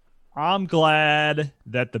 I'm glad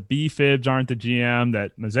that the B-Fibs aren't the GM,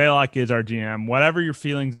 that Mozeliak is our GM. Whatever your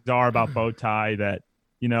feelings are about Bowtie, that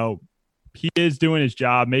he is doing his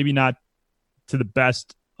job, maybe not to the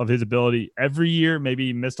best of his ability every year. Maybe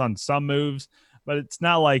he missed on some moves, but it's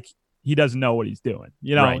not like he doesn't know what he's doing.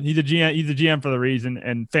 Right. He's a GM. He's a GM for the reason,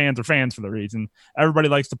 and fans are fans for the reason. Everybody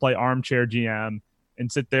likes to play armchair GM and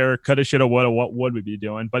sit there, coulda, shoulda, woulda, what would we be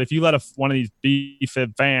doing? But if you let one of these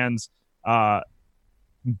B-Fib fans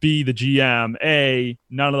be the GM,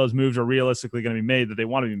 none of those moves are realistically going to be made that they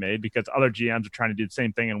want to be made, because other GMs are trying to do the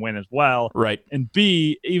same thing and win as well. Right. And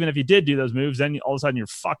B, even if you did do those moves, then all of a sudden you're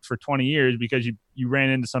fucked for 20 years because you ran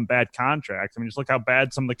into some bad contracts. I mean, just look how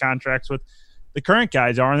bad some of the contracts with the current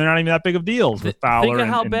guys are, and they're not even that big of deals with Fowler. Think of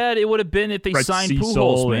how bad it would have been if they Brett signed Cecil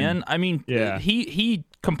Pujols, man. I mean, he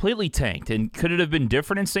completely tanked. And could it have been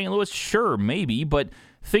different in St. Louis? Sure, maybe. But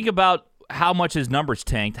think about how much his numbers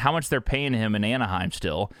tanked, how much they're paying him in Anaheim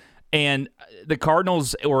still. And the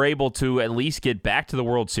Cardinals were able to at least get back to the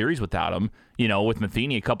World Series without him. With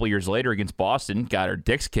Matheny a couple years later against Boston, got our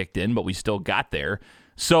dicks kicked in, but we still got there.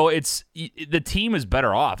 So the team is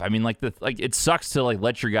better off. I mean, it sucks to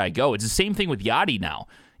let your guy go. It's the same thing with Yadi now.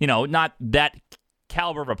 Not that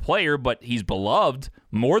caliber of a player, but he's beloved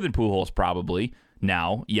more than Pujols probably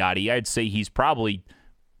now. Yadi, I'd say he's probably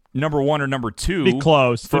number one or number two. Be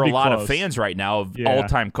close for a lot of fans right now of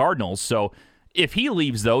all-time Cardinals. So if he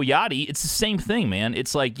leaves, though, Yadi, it's the same thing, man.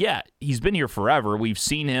 It's like, yeah, he's been here forever. We've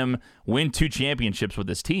seen him win 2 championships with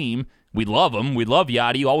his team. We love him. We love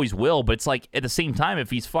Yadi. Always will. But it's like, at the same time, if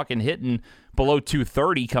he's fucking hitting below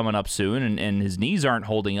 230 coming up soon and his knees aren't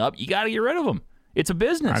holding up, you got to get rid of him. It's a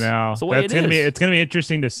business. I know. It's the way it's going to be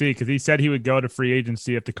interesting to see, because he said he would go to free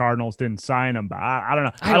agency if the Cardinals didn't sign him. But I don't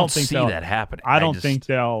know. I don't think see that happening. I don't think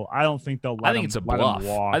they'll. I think it's a bluff.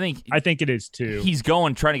 I think it is too. He's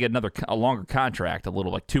going trying to get a longer contract, a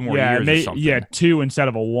little 2 more years or something. Yeah, 2 instead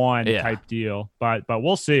of a 1 type deal. But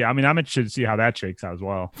we'll see. I mean, I'm interested to see how that shakes out as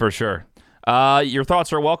well. For sure. Your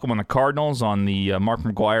thoughts are welcome on the Cardinals, on the Mark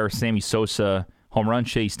McGwire, Sammy Sosa home run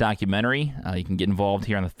chase documentary. You can get involved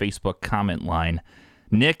here on the Facebook comment line.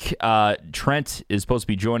 Nick, Trent is supposed to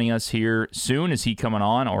be joining us here soon. Is he coming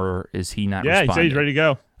on, or is he not responding? Yeah, he said he's ready to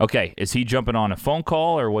go. Okay. Is he jumping on a phone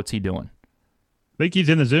call, or what's he doing? I think he's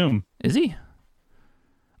in the Zoom. Is he?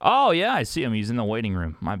 Oh, yeah, I see him. He's in the waiting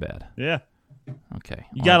room. My bad. Yeah. Okay.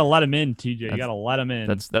 You got to let him in, TJ. You got to let him in.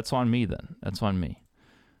 That's on me then. That's on me.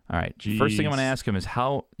 All right. Jeez. First thing I'm going to ask him is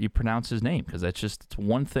how you pronounce his name, because it's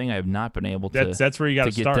one thing I have not been able to That's where you got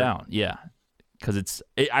to get start. Down. Yeah. Because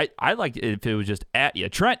I like it if it was just at you.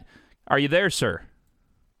 Trent, are you there, sir?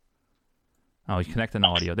 Oh, he's connecting the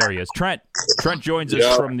audio. There he is. Trent joins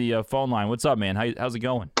us from the phone line. What's up, man? How's it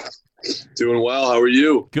going? Doing well. How are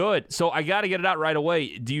you? Good. So I got to get it out right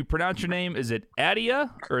away. Do you pronounce your name? Is it Atia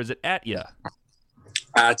or is it Atya?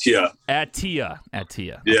 Atia.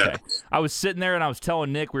 Atia. Yeah. Okay. I was sitting there and I was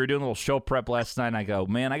telling Nick, we were doing a little show prep last night, and I go,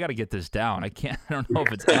 man, I got to get this down. I don't know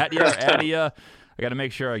if it's Atia or Atia. I got to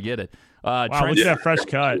make sure I get it. Wow, look at that fresh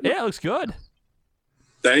cut. Yeah, it looks good.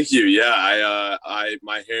 Thank you. Yeah,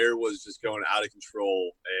 my hair was just going out of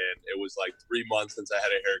control, and it was 3 months since I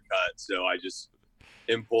had a haircut, so I just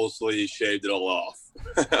impulsively shaved it all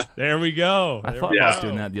off. There we go. I thought I was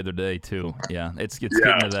doing that the other day too. Yeah, it's getting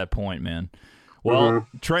to that point, man. Well,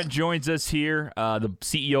 Trent joins us here, the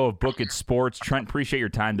CEO of Book It Sports. Trent, appreciate your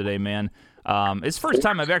time today, man. It's the first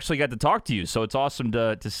time I've actually got to talk to you, so it's awesome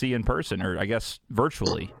to see you in person, or I guess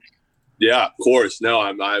virtually. Yeah, of course. No,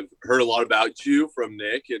 I've heard a lot about you from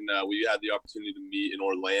Nick, and we had the opportunity to meet in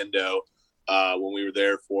Orlando when we were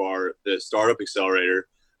there for the Startup Accelerator.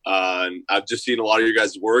 And I've just seen a lot of your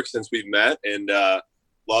guys' work since we've met, and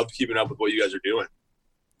loved keeping up with what you guys are doing.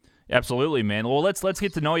 Absolutely, man. Well, let's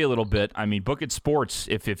get to know you a little bit. I mean, Book It Sports.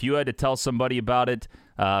 If you had to tell somebody about it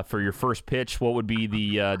for your first pitch, what would be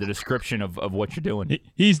the description of what you're doing?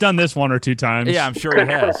 He's done this 1 or 2 times. Yeah, I'm sure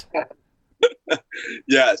he has.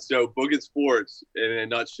 Yeah, so Book It Sports, in a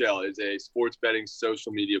nutshell, is a sports betting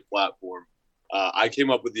social media platform. I came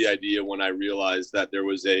up with the idea when I realized that there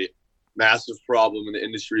was a massive problem in the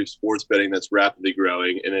industry of sports betting that's rapidly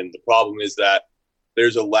growing. And then the problem is that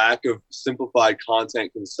there's a lack of simplified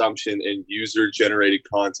content consumption and user-generated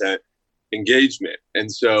content engagement. And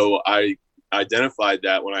so I identified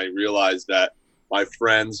that when I realized that my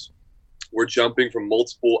friends were jumping from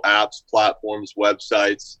multiple apps, platforms,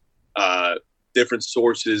 websites, different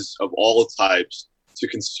sources of all types to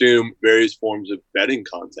consume various forms of betting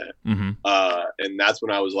content. Mm-hmm. And that's when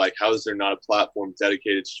I was like, how is there not a platform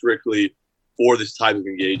dedicated strictly for this type of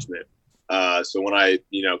engagement? So when I,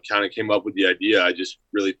 kind of came up with the idea, I just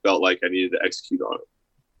really felt like I needed to execute on it.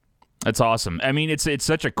 That's awesome. I mean, it's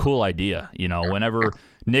such a cool idea. Whenever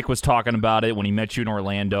Nick was talking about it when he met you in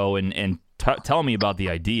Orlando and telling me about the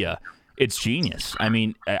idea, it's genius. I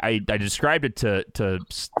mean, I described it to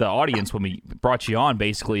the audience when we brought you on,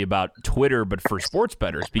 basically about Twitter, but for sports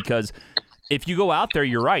bettors, because if you go out there,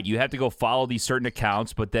 you're right. You have to go follow these certain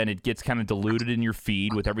accounts, but then it gets kind of diluted in your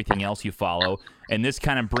feed with everything else you follow. And this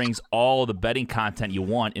kind of brings all the betting content you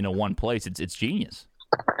want into one place. It's genius.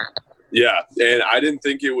 Yeah, and I didn't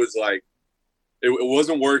think it was like it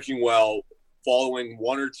wasn't working well following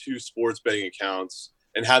one or two sports betting accounts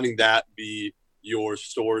and having that be your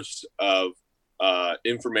source of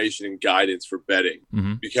information and guidance for betting.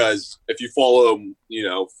 Mm-hmm. Because if you follow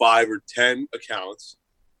 5 or 10 accounts,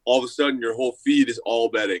 all of a sudden your whole feed is all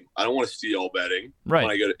betting. I don't want to see all betting. Right.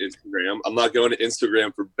 When I go to Instagram, I'm not going to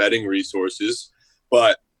Instagram for betting resources,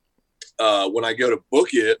 but when I go to Book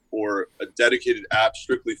It or a dedicated app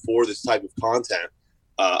strictly for this type of content,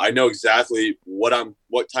 I know exactly what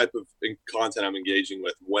type of content I'm engaging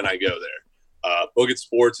with when I go there. Book It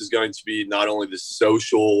Sports is going to be not only the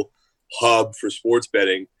social hub for sports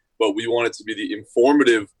betting, but we want it to be the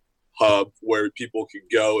informative hub where people could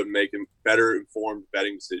go and make better informed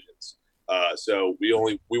betting decisions. So we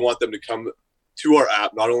want them to come to our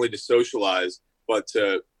app not only to socialize, but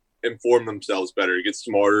to inform themselves better, get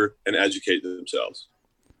smarter, and educate themselves.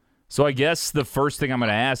 So I guess the first thing I'm going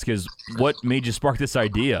to ask is, what made you spark this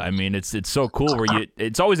idea? I mean, it's so cool.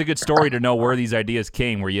 It's always a good story to know where these ideas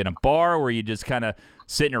came. Were you in a bar? Were you just kind of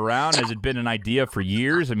sitting around? Has it been an idea for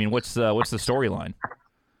years? I mean, what's the storyline?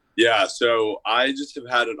 Yeah, so I just have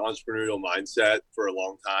had an entrepreneurial mindset for a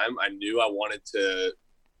long time. I knew I wanted to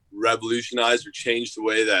revolutionize or change the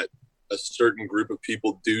way that a certain group of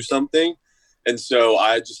people do something. And so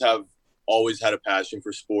I just have always had a passion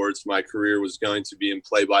for sports. My career was going to be in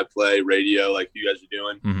play-by-play radio like you guys are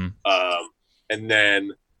doing. Mm-hmm. And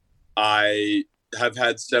then I have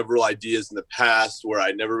had several ideas in the past where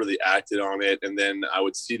I never really acted on it. And then I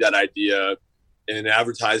would see that idea in an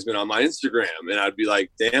advertisement on my Instagram, and I'd be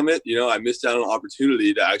like, damn it, I missed out on an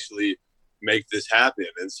opportunity to actually make this happen.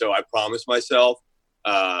 And so I promised myself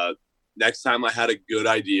next time I had a good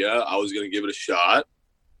idea, I was going to give it a shot.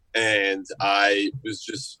 And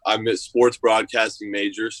I'm a sports broadcasting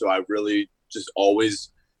major, so I've really just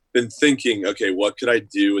always been thinking, okay, what could I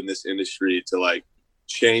do in this industry to like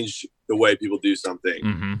change the way people do something?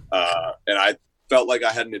 Mm-hmm. And I felt like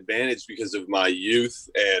I had an advantage because of my youth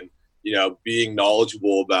and being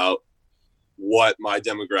knowledgeable about what my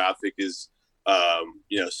demographic is,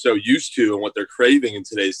 so used to and what they're craving in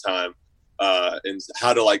today's time, and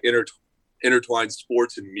how to like intertwine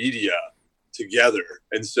sports and media together.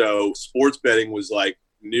 And so sports betting was like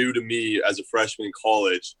new to me as a freshman in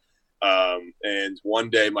college. And one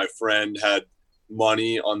day my friend had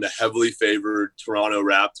money on the heavily favored Toronto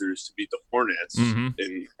Raptors to beat the Hornets in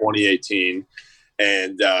 2018.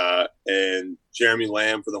 And Jeremy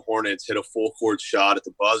Lamb for the Hornets hit a full court shot at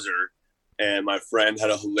the buzzer, and my friend had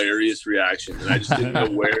a hilarious reaction. And I just didn't know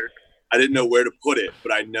where to put it,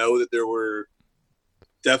 but I know that there were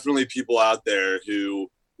definitely people out there who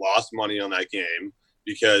lost money on that game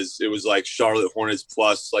because it was like Charlotte Hornets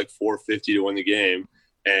plus like 450 to win the game,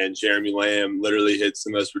 and Jeremy Lamb literally hits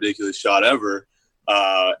the most ridiculous shot ever.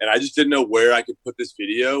 And I just didn't know where I could put this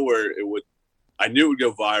video where I knew it would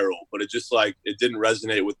go viral, but it didn't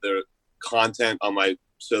resonate with the content on my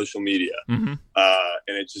social media. Mm-hmm.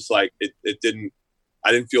 And it's just like,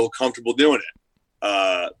 I didn't feel comfortable doing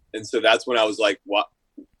it. And so that's when I was like,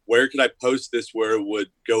 where could I post this where it would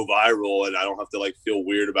go viral and I don't have to like feel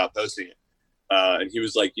weird about posting it? And he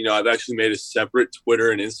was like, I've actually made a separate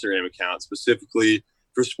Twitter and Instagram account specifically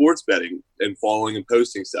for sports betting and following and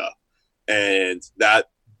posting stuff. And that,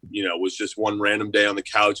 was just one random day on the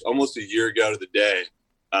couch almost a year ago to the day.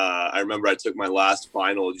 I remember I took my last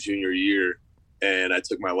final junior year, and I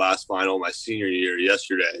took my last final my senior year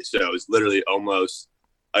yesterday. So it was literally almost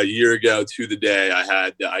a year ago to the day, I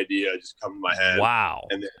had the idea just come in my head. Wow.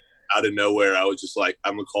 And then out of nowhere, I was just like,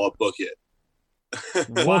 I'm gonna call it Book It.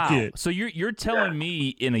 Wow. Book It. So you're telling me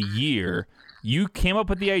in a year you came up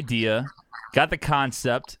with the idea, got the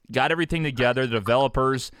concept, got everything together, the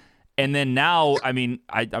developers, and then now, I mean,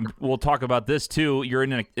 we'll talk about this too. You're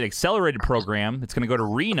in an accelerated program. It's going to go to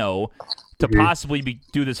Reno to possibly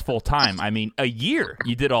do this full time. I mean, a year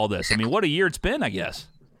you did all this. I mean, what a year it's been, I guess.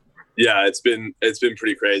 Yeah, it's been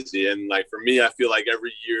pretty crazy. And like for me, I feel like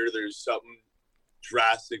every year there's something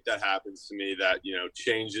drastic that happens to me that, you know,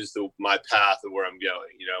 changes my path of where I'm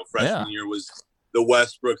going. You know, freshman year was the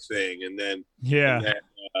Westbrook thing, and then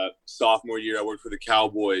sophomore year I worked for the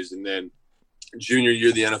Cowboys, and then junior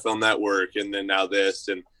year the NFL Network, and then now this.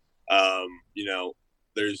 And you know,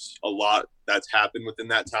 there's a lot that's happened within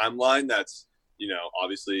that timeline that's, you know,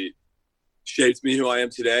 obviously shaped me who I am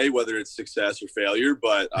today, whether it's success or failure.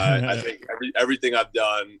 But I think everything I've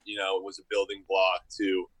done, you know, was a building block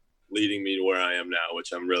to leading me to where I am now,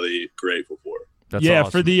 which I'm really grateful for. That's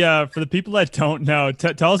awesome. for the people that don't know,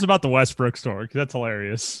 tell us about the Westbrook story, because that's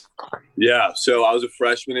hilarious. Yeah, so I was a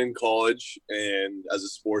freshman in college, and as a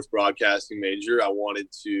sports broadcasting major, I wanted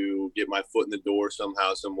to get my foot in the door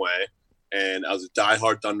somehow, some way. And I was a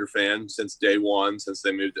diehard Thunder fan since day one, since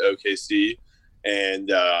they moved to OKC.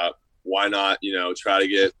 And why not, you know, try to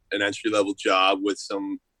get an entry-level job with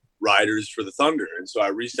some writers for the Thunder? And so I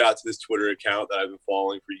reached out to this Twitter account that I've been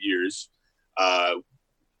following for years.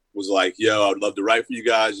 Was like, yo, I would love to write for you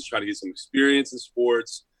guys, just trying to get some experience in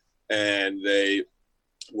sports. And they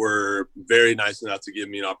were very nice enough to give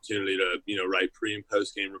me an opportunity to, you know, write pre and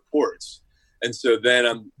post game reports. And so then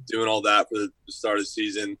I'm doing all that for the start of the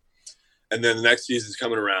season. And then the next season's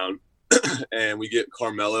coming around and we get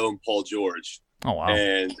Carmelo and Paul George. Oh, wow.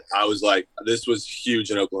 And I was like, this was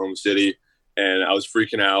huge in Oklahoma City, and I was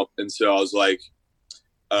freaking out. And so I was like,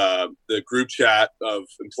 the group chat of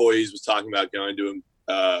employees was talking about going to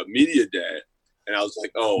a media day. And I was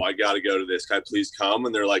like, oh, I got to go to this. Can I please come?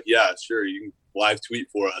 And they're like, yeah, sure. You can live tweet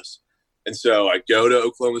for us. And so I go to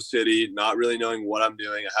Oklahoma City, not really knowing what I'm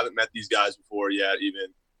doing. I haven't met these guys before yet, even.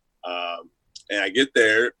 And I get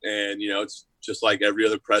there, and, you know, it's just like every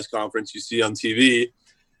other press conference you see on TV.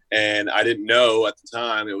 And I didn't know at the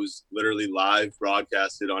time it was literally live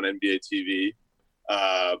broadcasted on NBA TV.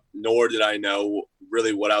 Nor did I know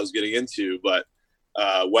really what I was getting into. But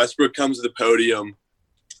Westbrook comes to the podium,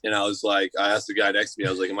 and I was like, I asked the guy next to me, I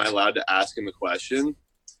was like, am I allowed to ask him a question?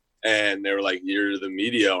 And they were like, you're the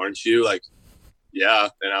media, aren't you? Like, yeah.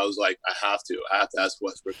 And I was like, I have to ask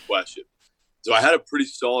Westbrook a question. So I had a pretty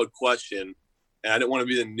solid question, and I didn't want to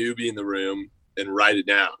be the newbie in the room and write it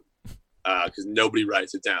down because nobody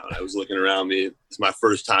writes it down. I was looking around me. It's my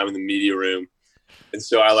first time in the media room. And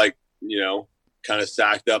so I, like, you know, kind of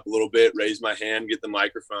sacked up a little bit, raised my hand, get the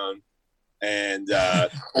microphone, and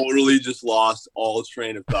totally just lost all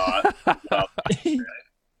train of thought.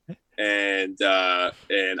 And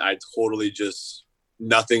I totally just,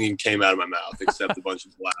 nothing came out of my mouth except a bunch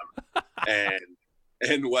of blabber.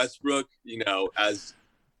 And Westbrook, you know, as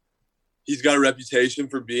he's got a reputation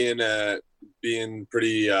for being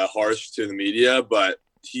pretty harsh to the media, but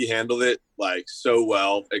he handled it like so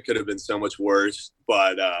well. It could have been so much worse,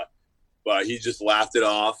 but he just laughed it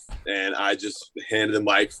off, and I just handed the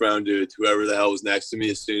microphone to whoever the hell was next to me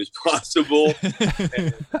as soon as possible. And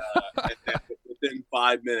then within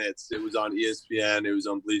 5 minutes, it was on ESPN. It was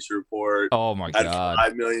on Bleacher Report. Oh my God! I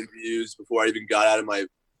had 5 million views before I even got out of my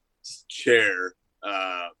chair.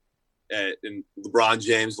 And LeBron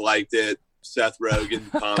James liked it. Seth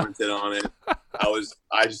Rogen commented on it.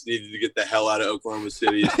 I just needed to get the hell out of Oklahoma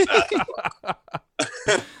City.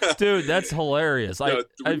 Dude, that's hilarious.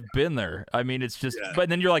 I've been there. I mean, it's just, but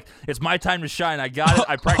then you're like, it's my time to shine. I got it.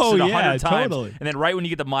 I practiced it 100 times. Totally. And then right when you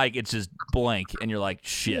get the mic, it's just blank, and you're like,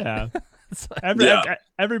 shit. Yeah. Like,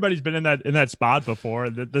 Everybody's been in that spot before.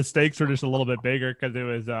 The stakes were just a little bit bigger because it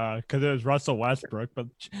was Russell Westbrook. But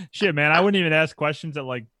shit, man, I wouldn't even ask questions at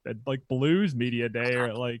like Blues media day or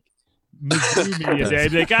at like Mizzou media day.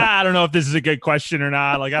 I'd be like, I don't know if this is a good question or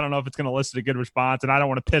not. Like, I don't know if it's going to elicit a good response, and I don't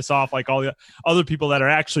want to piss off like all the other people that are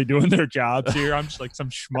actually doing their jobs here. I'm just like some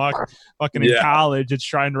schmuck fucking in college that's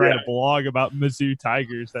trying to write a blog about Mizzou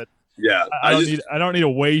Tigers. That I don't need to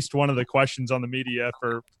waste one of the questions on the media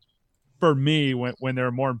for me when there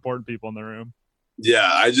are more important people in the room. Yeah,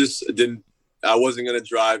 I wasn't going to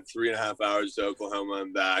drive 3.5 hours to Oklahoma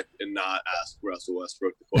and back and not ask Russell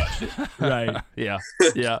Westbrook the question. Right. Yeah.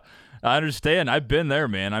 I understand. I've been there,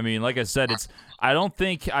 man. I mean, like I said, I don't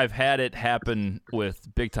think I've had it happen with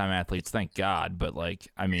big-time athletes, thank God. But,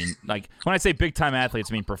 I mean, when I say big-time athletes,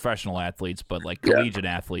 I mean professional athletes, but, collegiate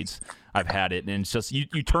athletes, I've had it. And it's just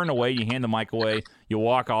you turn away, you hand the mic away, you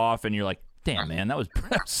walk off, and you're like, damn, man, that was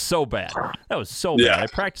so bad. That was so bad. I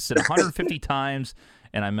practiced it 150 times,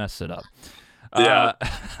 and I messed it up. Yeah.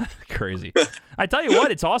 Crazy. I tell you what,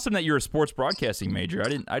 it's awesome that you're a sports broadcasting major.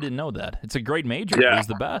 I didn't know that. It's a great major. Yeah. It's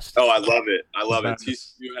the best. Oh, I love it. I love it.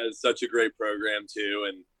 TCU has such a great program too,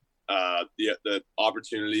 and the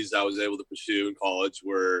opportunities I was able to pursue in college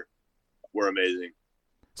were amazing.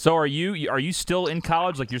 So are you still in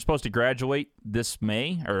college? Like, you're supposed to graduate this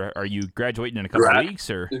May, or are you graduating in a couple of weeks?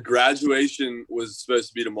 Or graduation was supposed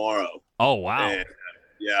to be tomorrow. Oh wow! And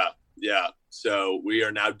yeah. So we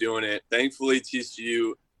are now doing it. Thankfully,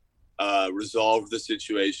 TCU resolved the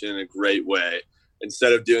situation in a great way.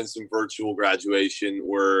 Instead of doing some virtual graduation,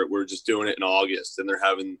 we're just doing it in August, and they're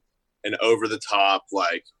having an over the top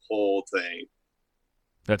whole thing.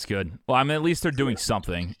 That's good. Well, I mean, at least they're doing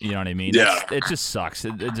something. You know what I mean? Yeah. It just sucks.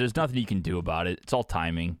 There's nothing you can do about it. It's all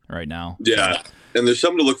timing right now. Yeah. And there's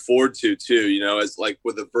something to look forward to too, as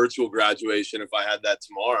with a virtual graduation, if I had that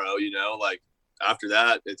tomorrow, after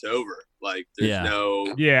that, it's over. There's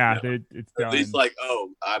no. Yeah, it's done. At least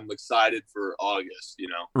I'm excited for August,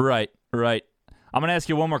 Right. I'm going to ask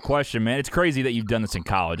you one more question, man. It's crazy that you've done this in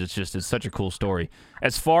college. It's such a cool story.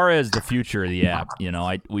 As far as the future of the app,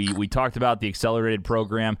 we talked about the accelerated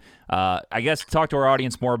program. I guess talk to our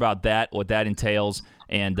audience more about that, what that entails,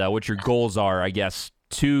 and what your goals are, I guess,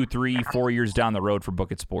 2, 3, 4 years down the road for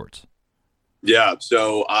Book It Sports. Yeah,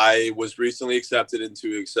 so I was recently accepted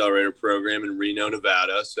into an accelerator program in Reno,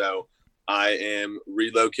 Nevada. So I am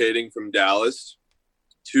relocating from Dallas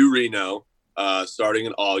to Reno, starting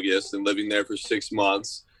in August, and living there for 6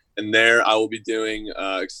 months. And there I will be doing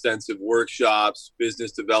extensive workshops,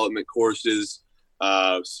 business development courses,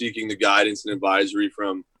 seeking the guidance and advisory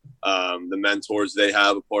from the mentors they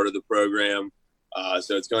have a part of the program.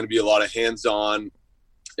 So it's going to be a lot of hands-on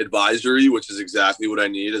advisory, which is exactly what I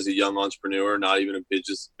need as a young entrepreneur, not even a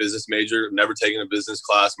business major. I've never taken a business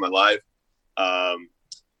class in my life.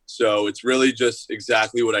 So it's really just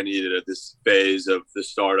exactly what I needed at this phase of the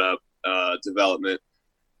startup development.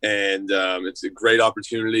 And it's a great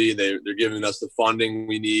opportunity. They're giving us the funding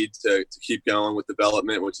we need to keep going with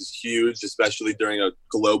development, which is huge, especially during a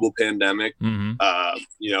global pandemic. Mm-hmm.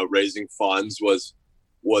 Raising funds was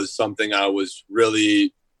something I was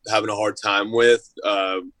really having a hard time with,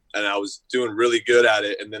 and I was doing really good at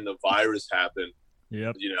it, and then the virus happened.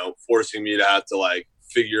 Yep. Forcing me to have to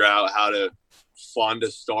figure out how to fund a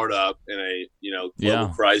startup in a global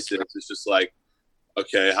crisis. It's just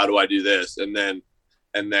okay, how do I do this? And then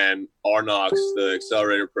Arnox, the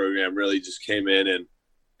accelerator program, really just came in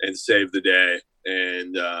and saved the day.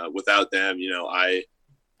 And without them, I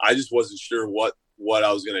just wasn't sure what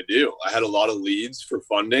I was going to do. I had a lot of leads for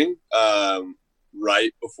funding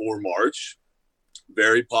right before March,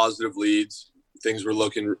 very positive leads. Things were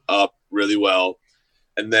looking up really well.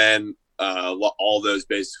 And then all those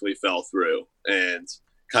basically fell through and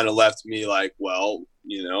kind of left me well,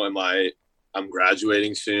 I'm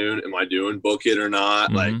graduating soon. Am I doing Book It or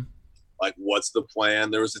not? Mm-hmm. What's the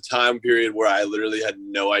plan? There was a time period where I literally had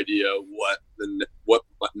no idea what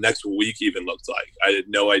next week even looked like. I had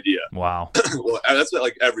no idea. Wow. Well, that's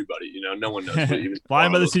everybody, no one knows. What even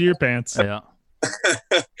flying by the seat of your pants. Yeah.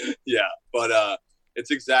 Yeah. But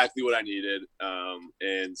it's exactly what I needed.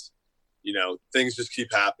 And, things just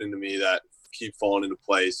keep happening to me that keep falling into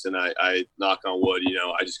place, and I knock on wood,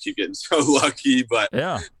 I just keep getting so lucky, but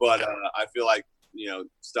I feel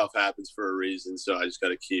stuff happens for a reason, so I just got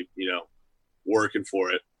to keep working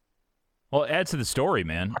for it. Well, it adds to the story,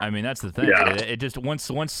 man. I mean, that's the thing. Yeah. It just once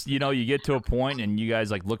you get to a point and you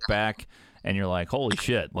guys look back and you're like, holy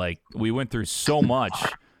shit, we went through so much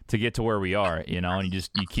to get to where we are, and you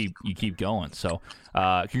keep going. So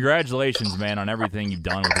congratulations, man, on everything you've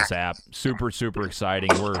done with this app. Super, super exciting.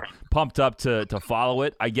 We're pumped up to follow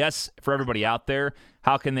it. I guess for everybody out there,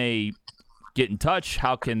 how can they get in touch?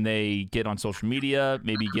 How can they get on social media,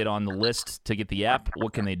 maybe get on the list to get the app?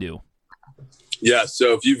 What can they do? Yeah,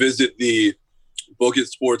 so if you visit the Book It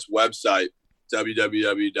Sports website,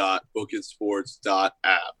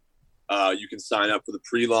 www.bookitsports.app, you can sign up for the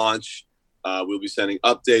pre-launch. We'll be sending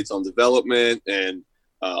updates on development and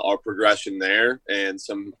our progression there, and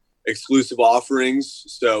some exclusive offerings.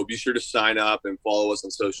 So be sure to sign up and follow us on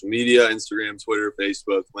social media, Instagram, Twitter,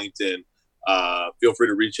 Facebook, LinkedIn. Feel free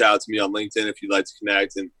to reach out to me on LinkedIn if you'd like to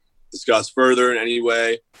connect and discuss further in any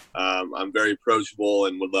way. I'm very approachable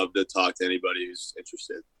and would love to talk to anybody who's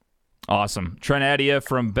interested. Awesome. Trent Adia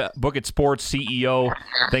from Book It Sports, CEO.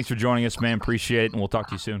 Thanks for joining us, man. Appreciate it, and we'll talk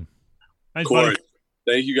to you soon. Thanks, Of course. buddy.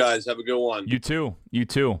 Thank you guys. Have a good one. You too.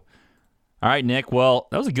 All right, Nick. Well,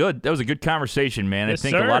 that was a good conversation, man. Yes, I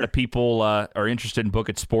think sir. a lot of people are interested in Book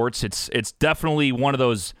It Sports. It's definitely one of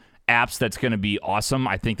those apps that's going to be awesome.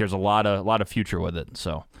 I think there's a lot of future with it.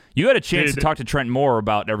 So you had a chance to talk to Trent more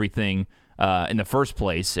about everything in the first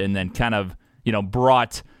place, and then kind of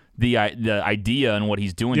brought the idea and what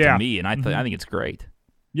he's doing to me, and I think it's great.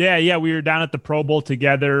 Yeah, we were down at the Pro Bowl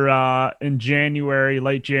together in January,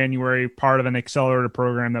 late January, part of an accelerator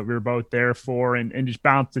program that we were both there for, and just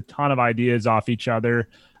bounced a ton of ideas off each other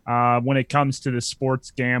when it comes to the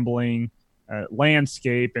sports gambling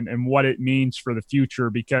landscape and what it means for the future.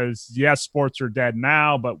 Because, yes, sports are dead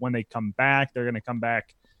now, but when they come back, they're going to come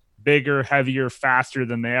back bigger, heavier, faster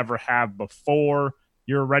than they ever have before.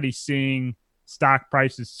 You're already seeing stock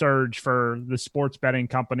prices surge for the sports betting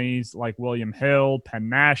companies like William Hill, Penn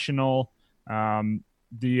National, the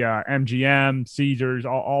MGM, Caesars,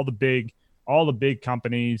 all the big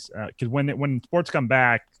companies. Because when sports come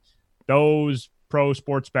back, those pro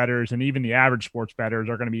sports bettors and even the average sports bettors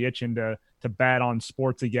are going to be itching to bet on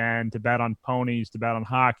sports again, to bet on ponies, to bet on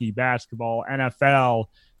hockey, basketball, NFL.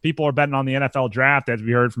 People are betting on the NFL draft, as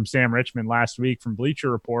we heard from Sam Richmond last week from Bleacher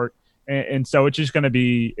Report. And so it's just going to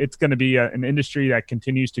be an industry that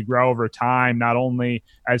continues to grow over time, not only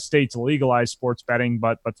as states legalize sports betting,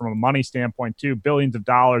 but from a money standpoint too. Billions of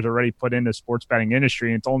dollars already put into sports betting industry,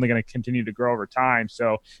 and it's only going to continue to grow over time.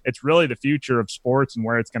 So it's really the future of sports and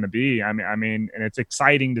where it's going to be. I mean, and it's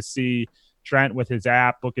exciting to see Trent with his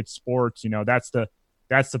app, Book It Sports.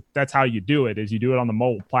 That's how you do it. Is you do it on the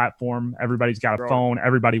mobile platform. Everybody's got a phone.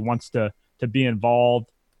 Everybody wants to be involved,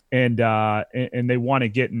 and they want to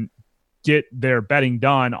get their betting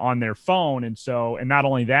done on their phone. And not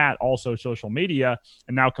only that, also social media,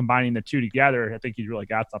 and now combining the two together, I think he's really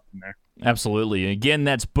got something there. Absolutely. Again,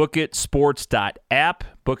 that's bookitsports.app,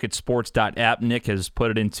 bookitsports.app. Nick has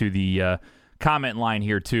put it into the comment line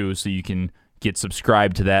here too, so you can get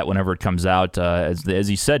subscribed to that whenever it comes out. As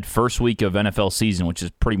he said, first week of NFL season, which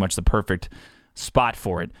is pretty much the perfect spot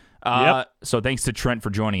for it. So thanks to Trent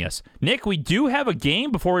for joining us. Nick, we do have a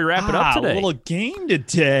game before we wrap it up today. A little game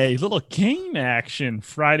today. Little game action.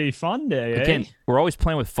 Friday fun day, Again, we're always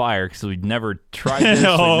playing with fire because we've never tried this. We've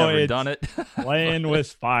never done it. Playing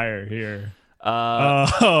with fire here.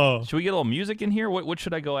 Should we get a little music in here? What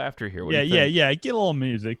should I go after here? What do you think? Yeah. Get a little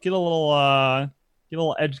music. Get a little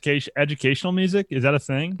educational music. Is that a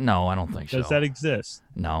thing? No, I don't think so. Does that exist?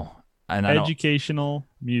 No. Educational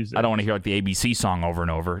music. I don't want to hear like the ABC song over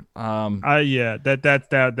and over. Yeah,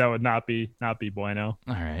 that would not be bueno.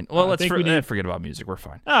 All right. Well, let's forget about music. We're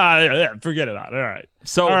fine. Yeah, forget about it. All right.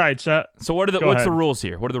 So what's the rules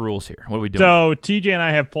here? What are the rules here? What are we doing? So TJ and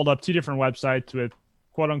I have pulled up two different websites with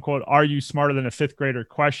quote unquote, "Are you smarter than a fifth grader?"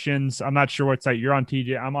 questions. I'm not sure what site you're on,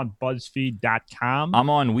 TJ. I'm on BuzzFeed.com. I'm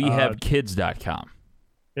on WeHaveKids.com.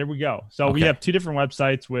 There we go. So we have two different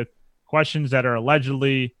websites with questions that are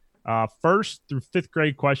allegedly first through fifth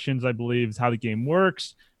grade questions, I believe, is how the game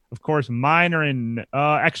works. Of course, mine are in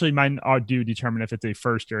mine do determine if it's a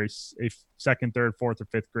first or a second, third, fourth, or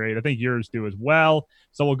fifth grade. I think yours do as well.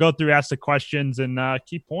 So we'll go through, ask the questions, and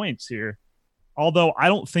key points here. Although I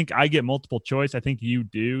don't think I get multiple choice, I think you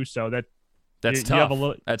do. So that's tough.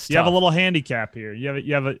 You have a little handicap here. You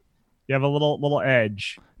have a little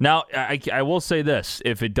edge. Now, I will say this: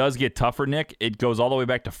 if it does get tougher, Nick, it goes all the way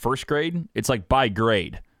back to first grade. It's like by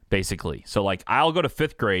grade, basically. So like I'll go to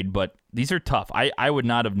fifth grade, but these are tough. I would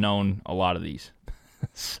not have known a lot of these.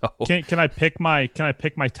 So can I pick my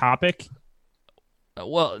topic?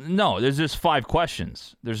 Well, no. There's just 5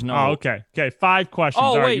 questions. There's no. Oh, okay. 5 questions.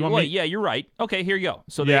 Oh, all wait. Right, Yeah, you're right. Okay, here you go.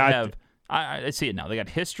 So they have. I see it now. They got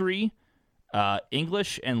history,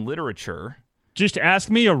 English, and literature. Just ask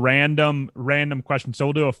me a random question. So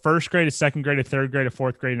we'll do a first grade, a second grade, a third grade, a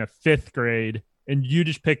fourth grade, and a fifth grade. And you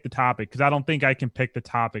just pick the topic because I don't think I can pick the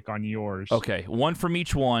topic on yours. Okay, one from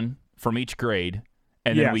each grade,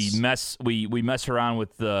 and then we mess around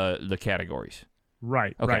with the categories.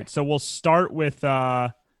 Right. Okay. Right. So we'll start with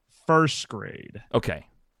first grade. Okay.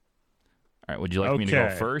 All right. Would you like me to go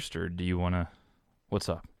first, or do you want to? What's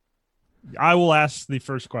up? I will ask the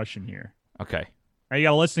first question here. Okay. Now you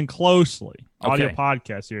got to listen closely. Audio Okay.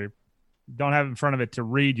 podcast here. Don't have it in front of it to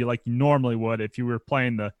read you like you normally would if you were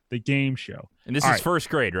playing the game show. And this is first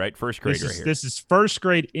grade, right? First grade here. This is first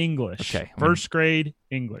grade English. Okay. First grade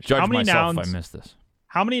English. Judge how many myself nouns, if I missed this.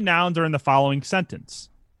 How many nouns are in the following sentence?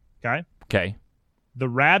 Okay. Okay. The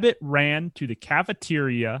rabbit ran to the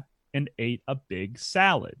cafeteria and ate a big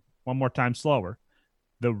salad. One more time slower.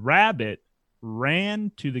 The rabbit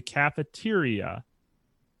ran to the cafeteria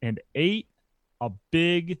and ate a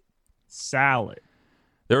big salad?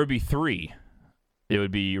 There would be 3. It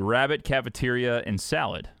would be rabbit, cafeteria, and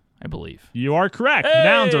salad, I believe. You are correct. Hey,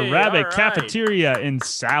 Nouns are rabbit, all right. cafeteria, and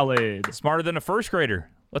salad. Smarter than a first grader.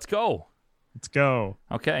 Let's go. Let's go.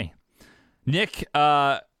 Okay. Nick,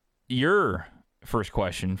 your first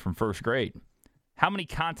question from first grade. How many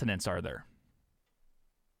continents are there?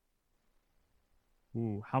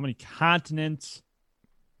 Ooh, how many continents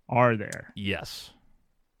are there? Yes.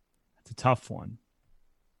 That's a tough one.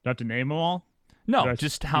 Do I have to name them all? No, Or do I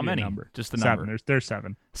just give how you a many? number? Just the 7. number. There's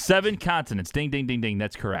 7. 7 continents. Ding, ding, ding, ding.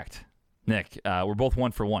 That's correct. Nick, we're both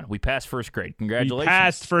 1 for 1. We passed first grade. Congratulations. We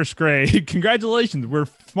passed first grade. Congratulations. We're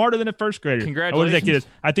smarter than a first grader. What does that get us?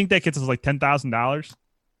 I think that gets us like $10,000.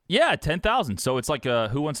 Yeah, 10,000. So it's like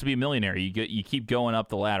Who Wants to Be a Millionaire? You keep going up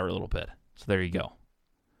the ladder a little bit. So there you go.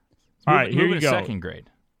 All right, here moving you to go. second grade.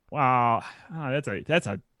 Wow, that's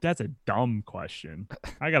a dumb question.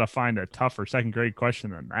 I gotta find a tougher second grade question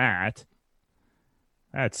than that.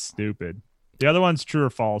 That's stupid. The other one's true or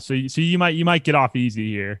false. So you might get off easy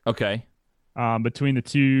here. Okay. Between the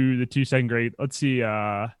two second grade. Let's see.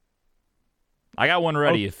 I got one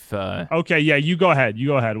ready. Okay, yeah, you go ahead.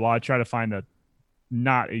 While I try to find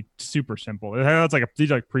not a super simple. These are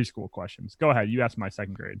like preschool questions. Go ahead. You ask my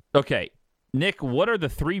second grade. Okay. Nick, what are the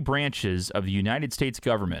 3 branches of the United States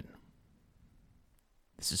government?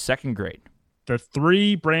 This is second grade. The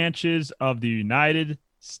 3 branches of the United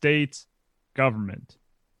States government.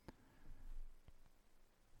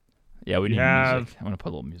 Yeah, we need have- music. I'm going to put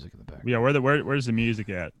a little music in the back. Yeah, where's the music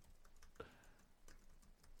at?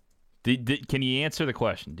 Can you answer the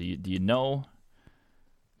question? Do you know?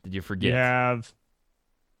 Did you forget? You have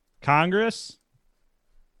Congress,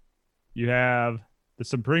 you have the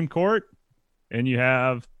Supreme Court, and you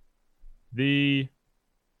have the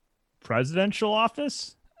presidential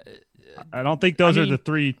office. I don't think those are the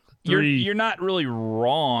three. You're not really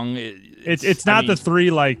wrong. It's not the 3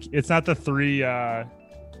 like it's not the 3.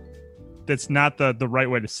 That's not the right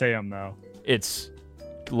way to say them though. It's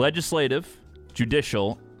legislative,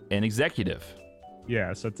 judicial, and executive.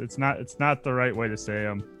 Yeah, so it's not the right way to say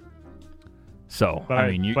them. So But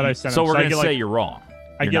I mean, I sent so them. we're So I gonna get, say like- you're wrong.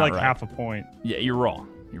 I You're get not like right. half a point. Yeah, you're wrong.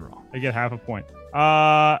 You're wrong. I get half a point.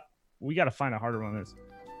 We got to find a harder one than this.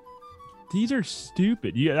 These are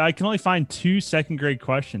stupid. I can only find 2 second grade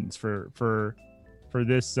questions for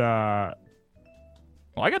this. Well,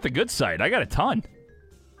 I got the good side. I got a ton.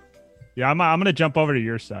 Yeah, I'm gonna jump over to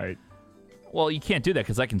your site. Well, you can't do that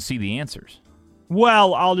because I can see the answers.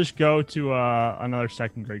 Well, I'll just go to another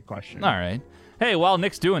second grade question. All right. Hey, while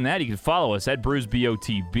Nick's doing that, you can follow us at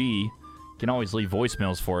BruceBOTB. You can always leave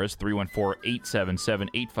voicemails for us,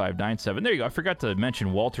 314-877-8597. There you go. I forgot to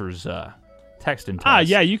mention Walter's text and text.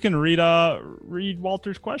 Yeah, you can read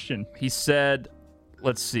Walter's question. He said,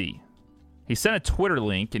 let's see. He sent a Twitter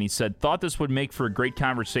link, and he said, thought this would make for a great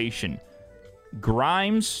conversation.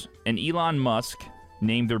 Grimes and Elon Musk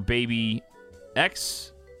named their baby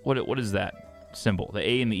X. What is that symbol? The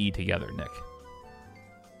A and the E together, Nick.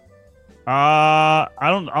 I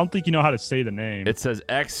don't think you know how to say the name. It says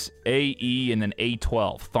XAE and then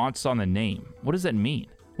A12. Thoughts on the name? What does that mean?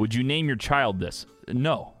 Would you name your child this?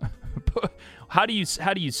 No. How do you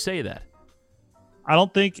say that? I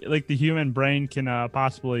don't think like the human brain can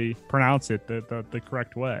possibly pronounce it the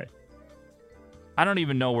correct way. I don't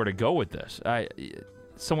even know where to go with this.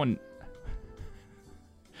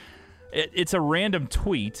 It's a random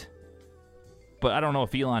tweet, but I don't know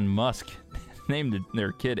if Elon Musk named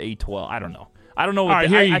their kid A12. I don't know. I don't know. All right,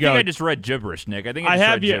 here you I go. think I just read gibberish, Nick. I think I just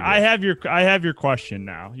have read you. gibberish. I have your question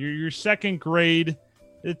now. Your second grade.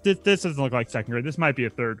 This doesn't look like second grade. This might be a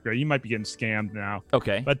third grade. You might be getting scammed now.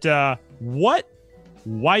 Okay. But what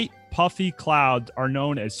white puffy clouds are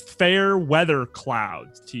known as fair weather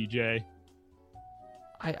clouds? TJ.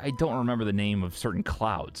 I don't remember the name of certain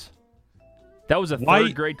clouds. That was a White-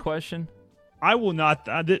 third grade question? I will not.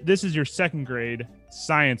 This is your second grade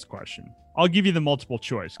science question. I'll give you the multiple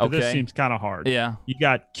choice because this Okay. seems kind of hard. Yeah. You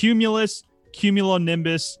got cumulus,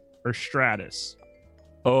 cumulonimbus, or stratus.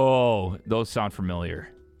 Oh, those sound familiar.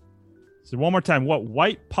 So one more time, what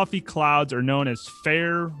white puffy clouds are known as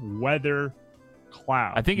fair weather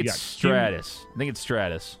clouds? I think You it's got stratus. I think it's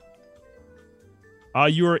stratus.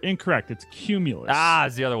 You are incorrect. It's cumulus.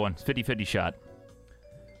 It's the other one. 50-50 shot.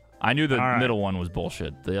 I knew the All right. middle one was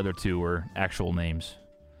bullshit. The other two were actual names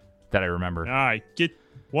that I remember. All right.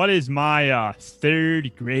 What is my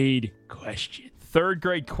third grade question? Third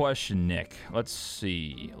grade question, Nick. Let's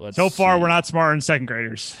see. So far, we're not smarter than second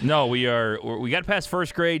graders. No, we are. We got past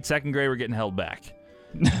first grade. Second grade, we're getting held back.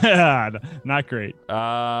 Not great.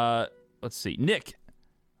 let's see. Nick,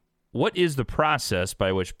 what is the process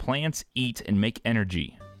by which plants eat and make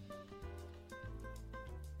energy?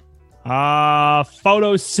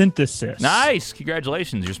 Photosynthesis. Nice.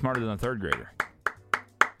 Congratulations. You're smarter than a third grader.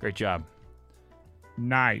 Great job.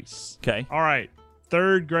 Nice. Okay. All right.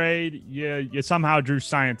 Third grade, you somehow drew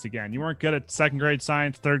science again. You weren't good at second grade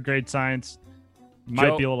science, third grade science.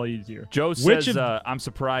 Might be a little easier. Joe says, I'm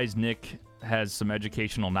surprised Nick has some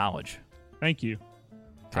educational knowledge. Thank you.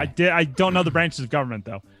 Okay. I don't know the branches of government,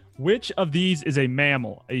 though. Which of these is a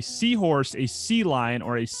mammal? A seahorse, a sea lion,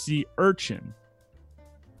 or a sea urchin?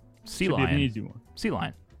 Sea Should lion. be an easy one. Sea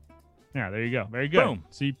lion. Yeah, there you go. Very good. Boom.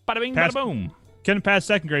 So you Bada bing, passed- bada boom. couldn't pass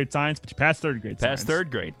second grade science, but you passed third grade science. Pass third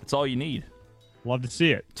grade. That's all you need. Love to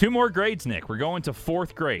see it. 2 more grades, Nick. We're going to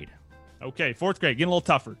 4th grade. Okay, fourth grade. Getting a little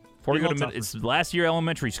tougher. Before you go Getting to a little it's last year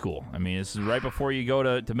elementary school. I mean, this is right before you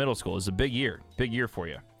go to middle school. It's a big year. Big year for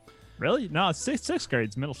you. Really? No, it's sixth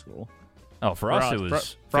grade's middle school. Oh, for us, it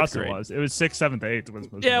was for us grade. it was. It was 6th, 7th, 8th. Was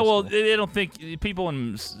Yeah, middle well, school. they don't think people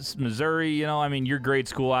in Missouri, you know, I mean, your grade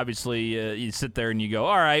school, obviously, you sit there and you go,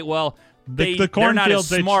 all right, well, they're not as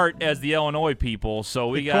cornfield, smart as the Illinois people, so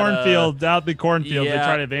we got out the cornfield. They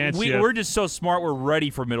try to advance you. We're just so smart, we're ready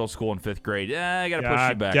for middle school and 5th grade. I got to push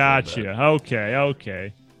you back. Gotcha.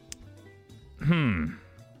 Okay.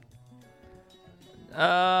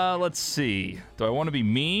 Let's see. Do I want to be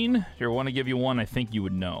mean, or want to give you one I think you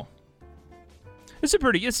would know? This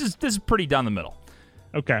is pretty down the middle.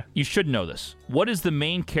 Okay. You should know this. What is the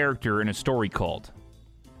main character in a story called?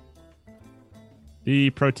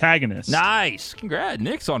 The protagonist. Nice. Congrats.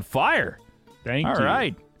 Nick's on fire. Thank All you.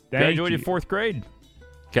 right. Thank Graduated you. 4th grade.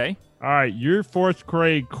 Okay. All right. Your 4th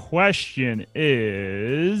grade question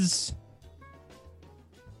is...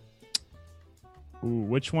 Ooh,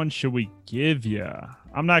 which one should we give you?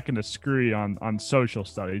 I'm not going to screw you on social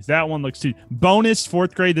studies. That one looks too... Bonus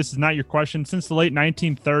 4th grade. This is not your question. Since the late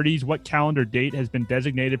 1930s, what calendar date has been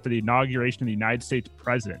designated for the inauguration of the United States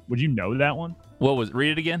president? Would you know that one?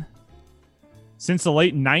 Read it again? Since the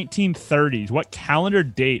late 1930s, what calendar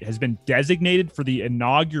date has been designated for the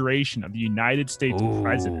inauguration of the United States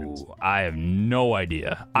president? I have no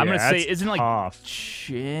idea. I'm going to say, isn't it like tough.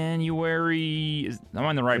 January? I'm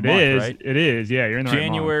on the right It month, is. right? It is. Yeah, you're in the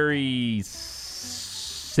January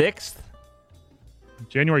 6th? right month.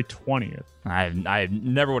 January 20th. I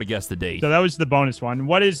never would have guessed the date. So that was the bonus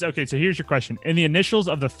one. Okay, so here's your question. In the initials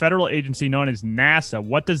of the federal agency known as NASA,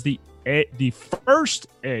 what does the first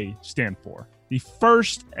A stand for? The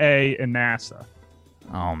first A in NASA.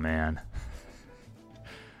 Oh, man.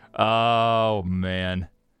 Oh, man.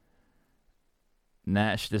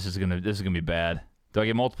 Nash, this is gonna be bad. Do I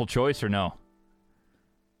get multiple choice or no?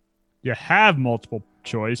 You have multiple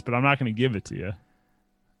choice, but I'm not going to give it to you.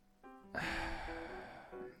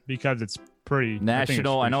 Because it's pretty...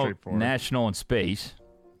 National, I know straightforward. national and space.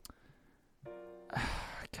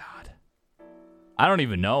 God. I don't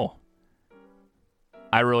even know.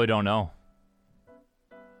 I really don't know.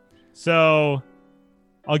 So,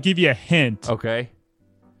 I'll give you a hint. Okay.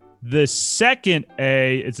 The second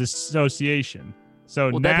A is association. So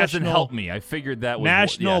Well, that doesn't help me. I figured that was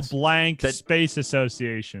National yes. Blank That- Space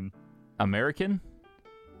Association. American?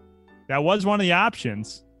 That was one of the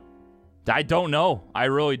options. I don't know. I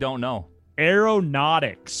really don't know.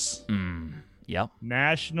 Aeronautics. Yep.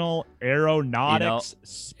 National Aeronautics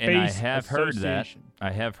Space And I have heard that. Association.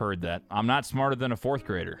 I have heard that. I'm not smarter than a 4th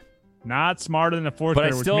grader. Not smarter than a 4th But I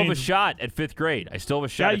grader. which still have a means- shot at 5th grade. I still have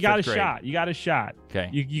a shot Yeah, at you got 5th a grade. shot. You got a shot. Okay.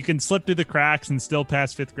 You can slip through the cracks and still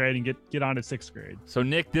pass 5th grade and get on to 6th grade. So,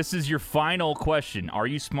 Nick, this is your final question. Are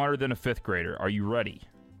you smarter than a 5th grader? Are you ready?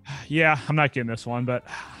 Yeah, I'm not getting this one, but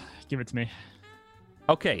give it to me.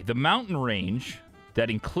 Okay, the mountain range that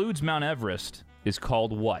includes Mount Everest is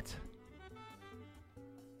called what?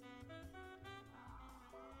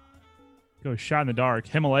 Go shot in the dark.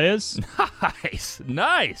 Himalayas.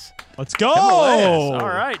 Nice. Let's go. Himalayas. All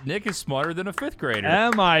right, Nick is smarter than a 5th grader.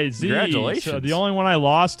 MIZ. Congratulations. So the only one I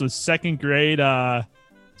lost was 2nd grade.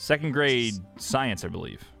 2nd grade science, I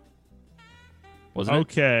believe. Wasn't it?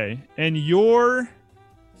 Okay. And your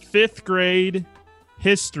 5th grade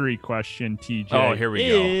history question, TJ. Oh, here we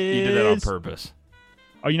go. You did that on is- purpose.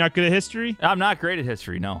 Are you not good at history? I'm not great at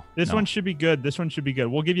history, no. This No. one should be good.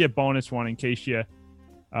 We'll give you a bonus one in case you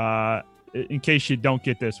don't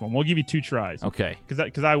get this one. We'll give you 2 tries. Okay.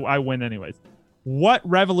 Because I win anyways. What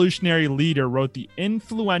revolutionary leader wrote the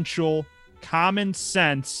influential Common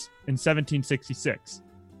Sense in 1766?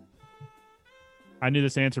 I knew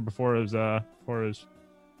this answer before it was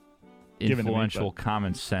given to me, Influential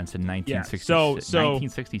common sense in 1966. so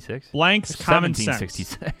 1966? Blank's Common Sense.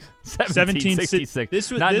 1766. 1766. 1766.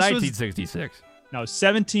 This was- Not this was- 1966. No,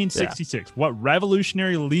 1766. What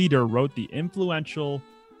revolutionary leader wrote the influential,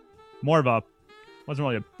 wasn't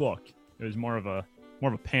really a book. It was more of a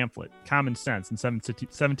pamphlet, Common Sense, in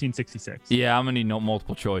 1766. Yeah, I'm gonna need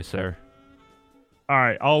multiple choice there. All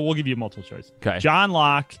right, we'll give you a multiple choice. Okay. John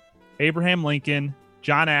Locke, Abraham Lincoln,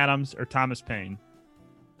 John Adams, or Thomas Paine.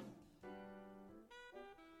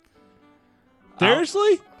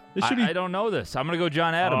 Seriously? I don't know this. I'm gonna go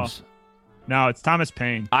John Adams. No, it's Thomas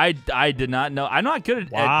Paine. I did not know. I'm not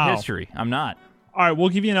good at history. I'm not. All right, we'll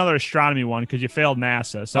give you another astronomy one because you failed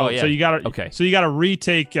NASA. So, yeah. so you got to Okay. So you got to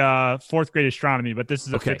retake fourth grade astronomy, but this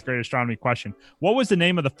is a Okay. fifth grade astronomy question. What was the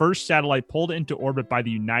name of the first satellite pulled into orbit by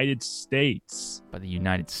the United States? By the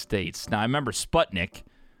United States. Now I remember Sputnik,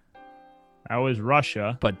 That was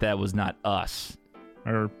Russia, but that was not us.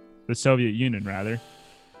 or the Soviet Union, rather.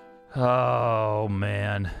 Oh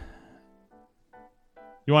man.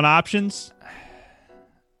 You want options?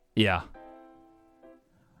 Yeah.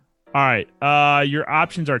 All right. Your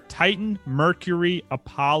options are Titan, Mercury,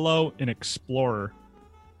 Apollo, and Explorer.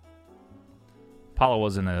 Apollo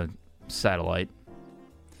wasn't a satellite.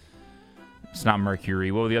 It's not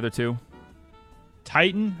Mercury. What were the other two?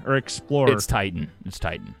 Titan or Explorer? It's Titan. It's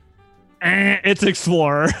Titan. It's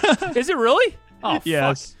Explorer. Is it really? Oh,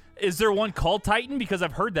 Yes. fuck. Is there one called Titan? Because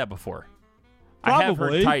I've heard that before. I have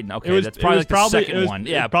Probably. heard Titan. Okay, It was- that's it probably was like the second one.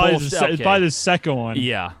 Yeah, it's probably, bullshit. it's Okay. probably the second one.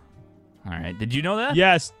 Yeah. All right. Did you know that?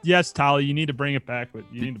 Yes, Tolly, you need to bring it back.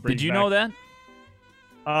 Did you know that?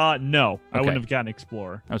 No, I Okay. wouldn't have gotten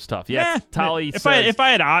Explorer. That was tough. Yeah, Tolly If says,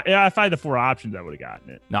 I had the four options, I would have gotten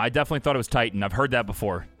it. No, I definitely thought it was Titan. I've heard that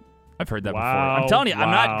before. before. Wow, I'm telling you, I'm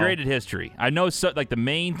not wow. great at history. I know like the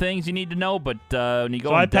main things you need to know, but when you go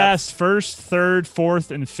So in I depth, passed first, third, fourth,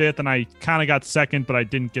 and fifth, and I kind of got second, but I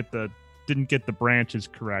didn't get the branches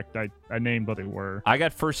correct. I named what they were. I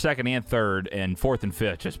got first, second, and third, and fourth and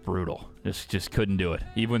fifth just brutal. Just couldn't do it,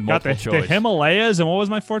 even with Got multiple the choice. Himalayas, and what was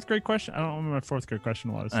my fourth grade question? I don't remember what my fourth grade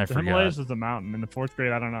question was. I The forgot. Himalayas was the mountain. In the fourth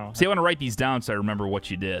grade, I don't know. See, I want to write these down so I remember what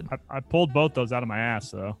you did. I pulled both those out of my ass,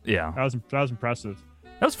 though. Yeah, That was impressive.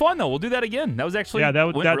 that was fun though. We'll do that again. That was actually Yeah, that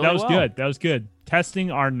went was really well. good. That was good.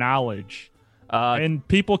 Testing our knowledge. And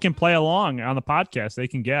people can play along on the podcast. They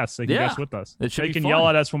can guess. They can Yeah, guess with us. it should They be can fun. yell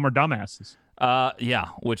at us when we're dumbasses. Yeah,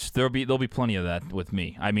 which there'll be plenty of that with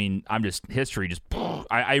me. I mean, I'm just history. Just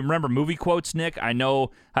I remember movie quotes, Nick. I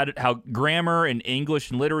know how grammar and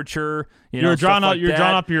English and literature. You're drawing stuff up. like You're that.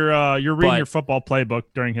 drawing up you're reading But- your football playbook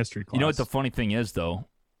during history class. You know what the funny thing is though?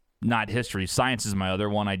 Not history. Science is my other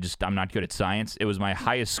one. I'm not good at science. It was my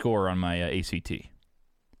highest score on my ACT.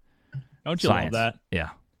 Don't you Science. love that? Yeah.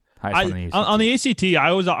 Highest on the ACT. On the ACT,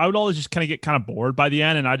 I would always just kind of get bored by the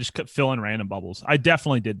end, and I just kept filling random bubbles. I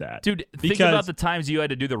definitely did that. Dude, think because- about the times you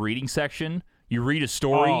had to do the reading section. You read a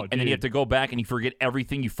story, Oh, and then you dude. have to go back and you forget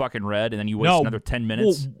everything you fucking read, and then you waste No, another 10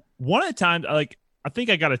 minutes. Well, one of the times, I think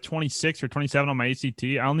I got a 26 or 27 on my ACT.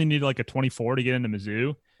 I only needed like a 24 to get into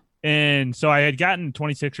Mizzou. And so I had gotten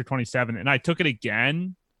 26 or 27, and I took it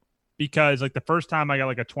again because like the first time I got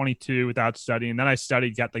like a 22 without studying. Then I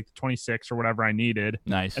studied, got like 26 or whatever I needed.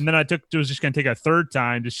 Nice. And then was just going to take a third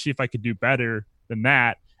time to see if I could do better than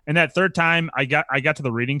that. And that third time I got to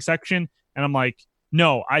the reading section, and I'm like,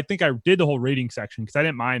 no, I think I did the whole reading section because I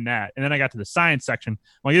didn't mind that. And then I got to the science section. I'm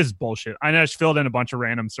like, this is bullshit. I just filled in a bunch of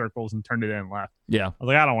random circles and turned it in and left. Yeah. I was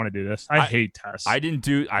like, I don't want to do this. I hate tests. I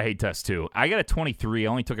hate tests too. I got a 23. I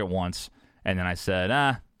only took it once, and then I said,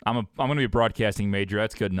 I'm going to be a broadcasting major.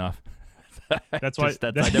 That's good enough. That's why.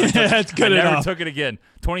 I never took, That's good I never enough. took it again.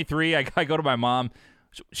 23. I go to my mom.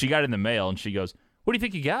 She got it in the mail, and she goes, "What do you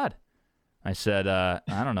think you got?" I said, "I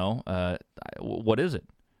don't know. What is it?"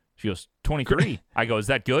 She goes, 23. I go, "Is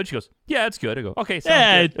that good?" She goes, "Yeah, it's good." I go, "Okay,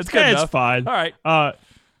 sounds good. It's good enough." It's fine. All right.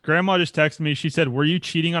 Grandma just texted me. She said, "Were you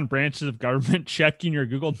cheating on branches of government checking your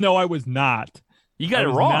Google?" No, I was not. You got I it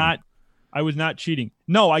was wrong. I was not cheating.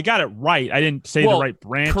 No, I got it right. I didn't say Well, the right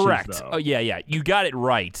branches. Correct. Though. Oh yeah. You got it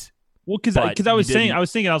right. Well, because But I was you saying, didn't-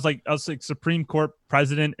 I was like Supreme Court,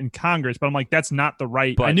 President, and Congress, but I'm like, that's not the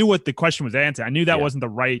right. I But- knew what the question was answered. I knew that Yeah. wasn't the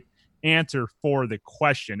right answer for the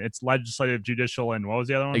question. It's legislative, judicial, and what was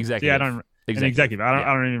the other one? Executive. Yeah, I don't. Executive. And executive.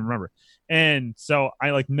 I don't even remember. And so I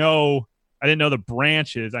I didn't know the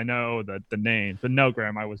branches. I know the names, but no,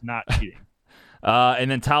 Graham, I was not cheating. And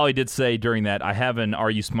then Tolly did say during that, I have an Are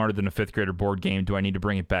You Smarter Than a Fifth Grader board game. Do I need to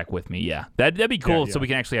bring it back with me? Yeah. That'd be cool Yeah. so we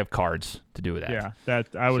can actually have cards to do with that. Yeah, that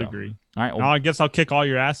I would So, agree. All right. Now, Well, I guess I'll kick all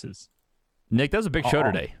your asses. Nick, that was a big show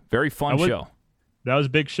today. Very fun show. That was a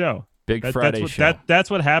big show. Big Friday show. That's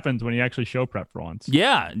what happens when you actually show prep for once.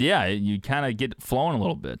 Yeah. You kind of get flowing a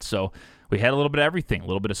little bit. So we had a little bit of everything, a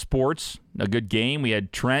little bit of sports, a good game. We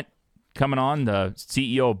had Trent coming on, the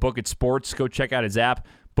CEO of Book It Sports. Go check out his app,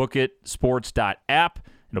 bookitsports.app.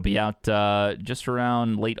 It'll be out just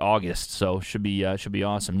around late August, so should be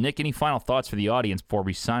awesome. Nick, any final thoughts for the audience before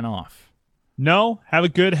we sign off? No, have a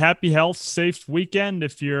good, happy, health, safe weekend.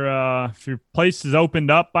 If your place is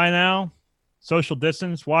opened up by now, social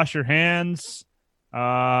distance, wash your hands,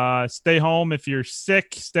 stay home if you're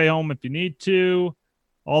sick, stay home if you need to,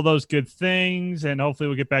 all those good things, and hopefully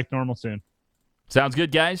we'll get back to normal soon. Sounds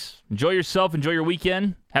good, guys. Enjoy yourself. Enjoy your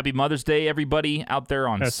weekend. Happy Mother's Day, everybody out there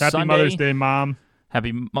on Sunday. Happy Mother's Day, Mom.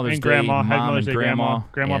 Happy Mother's and Day, Grandma. Mom Happy Mother's and Day, Grandma.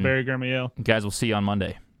 Grandma And Barry, Grandma Yale. guys, we'll see you on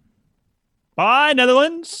Monday. Bye,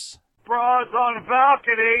 Netherlands. Bros on the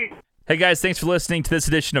balcony. Hey, guys, thanks for listening to this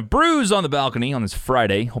edition of Brews on the Balcony on this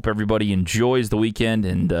Friday. Hope everybody enjoys the weekend,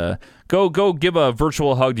 and go give a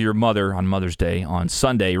virtual hug to your mother on Mother's Day on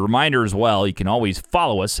Sunday. Reminder as well, you can always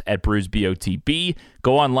follow us at Brews BOTB.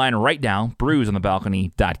 Go online right now,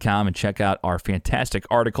 brewsonthebalcony.com, and check out our fantastic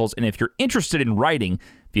articles. And if you're interested in writing,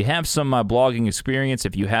 if you have some blogging experience,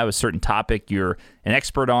 if you have a certain topic you're an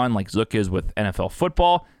expert on, like Zook is with NFL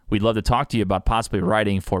football, we'd love to talk to you about possibly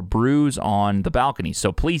writing for Brews on the Balcony.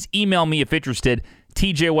 So please email me if interested,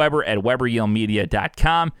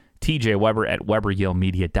 tjweber@weberyalemedia.com,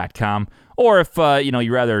 tjweber@weberyalemedia.com. Or if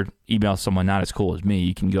you'd rather email someone not as cool as me,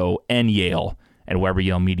 you can go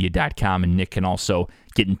nyale@weberyalemedia.com, and Nick can also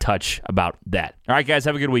get in touch about that. All right, guys,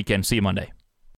 have a good weekend. See you Monday.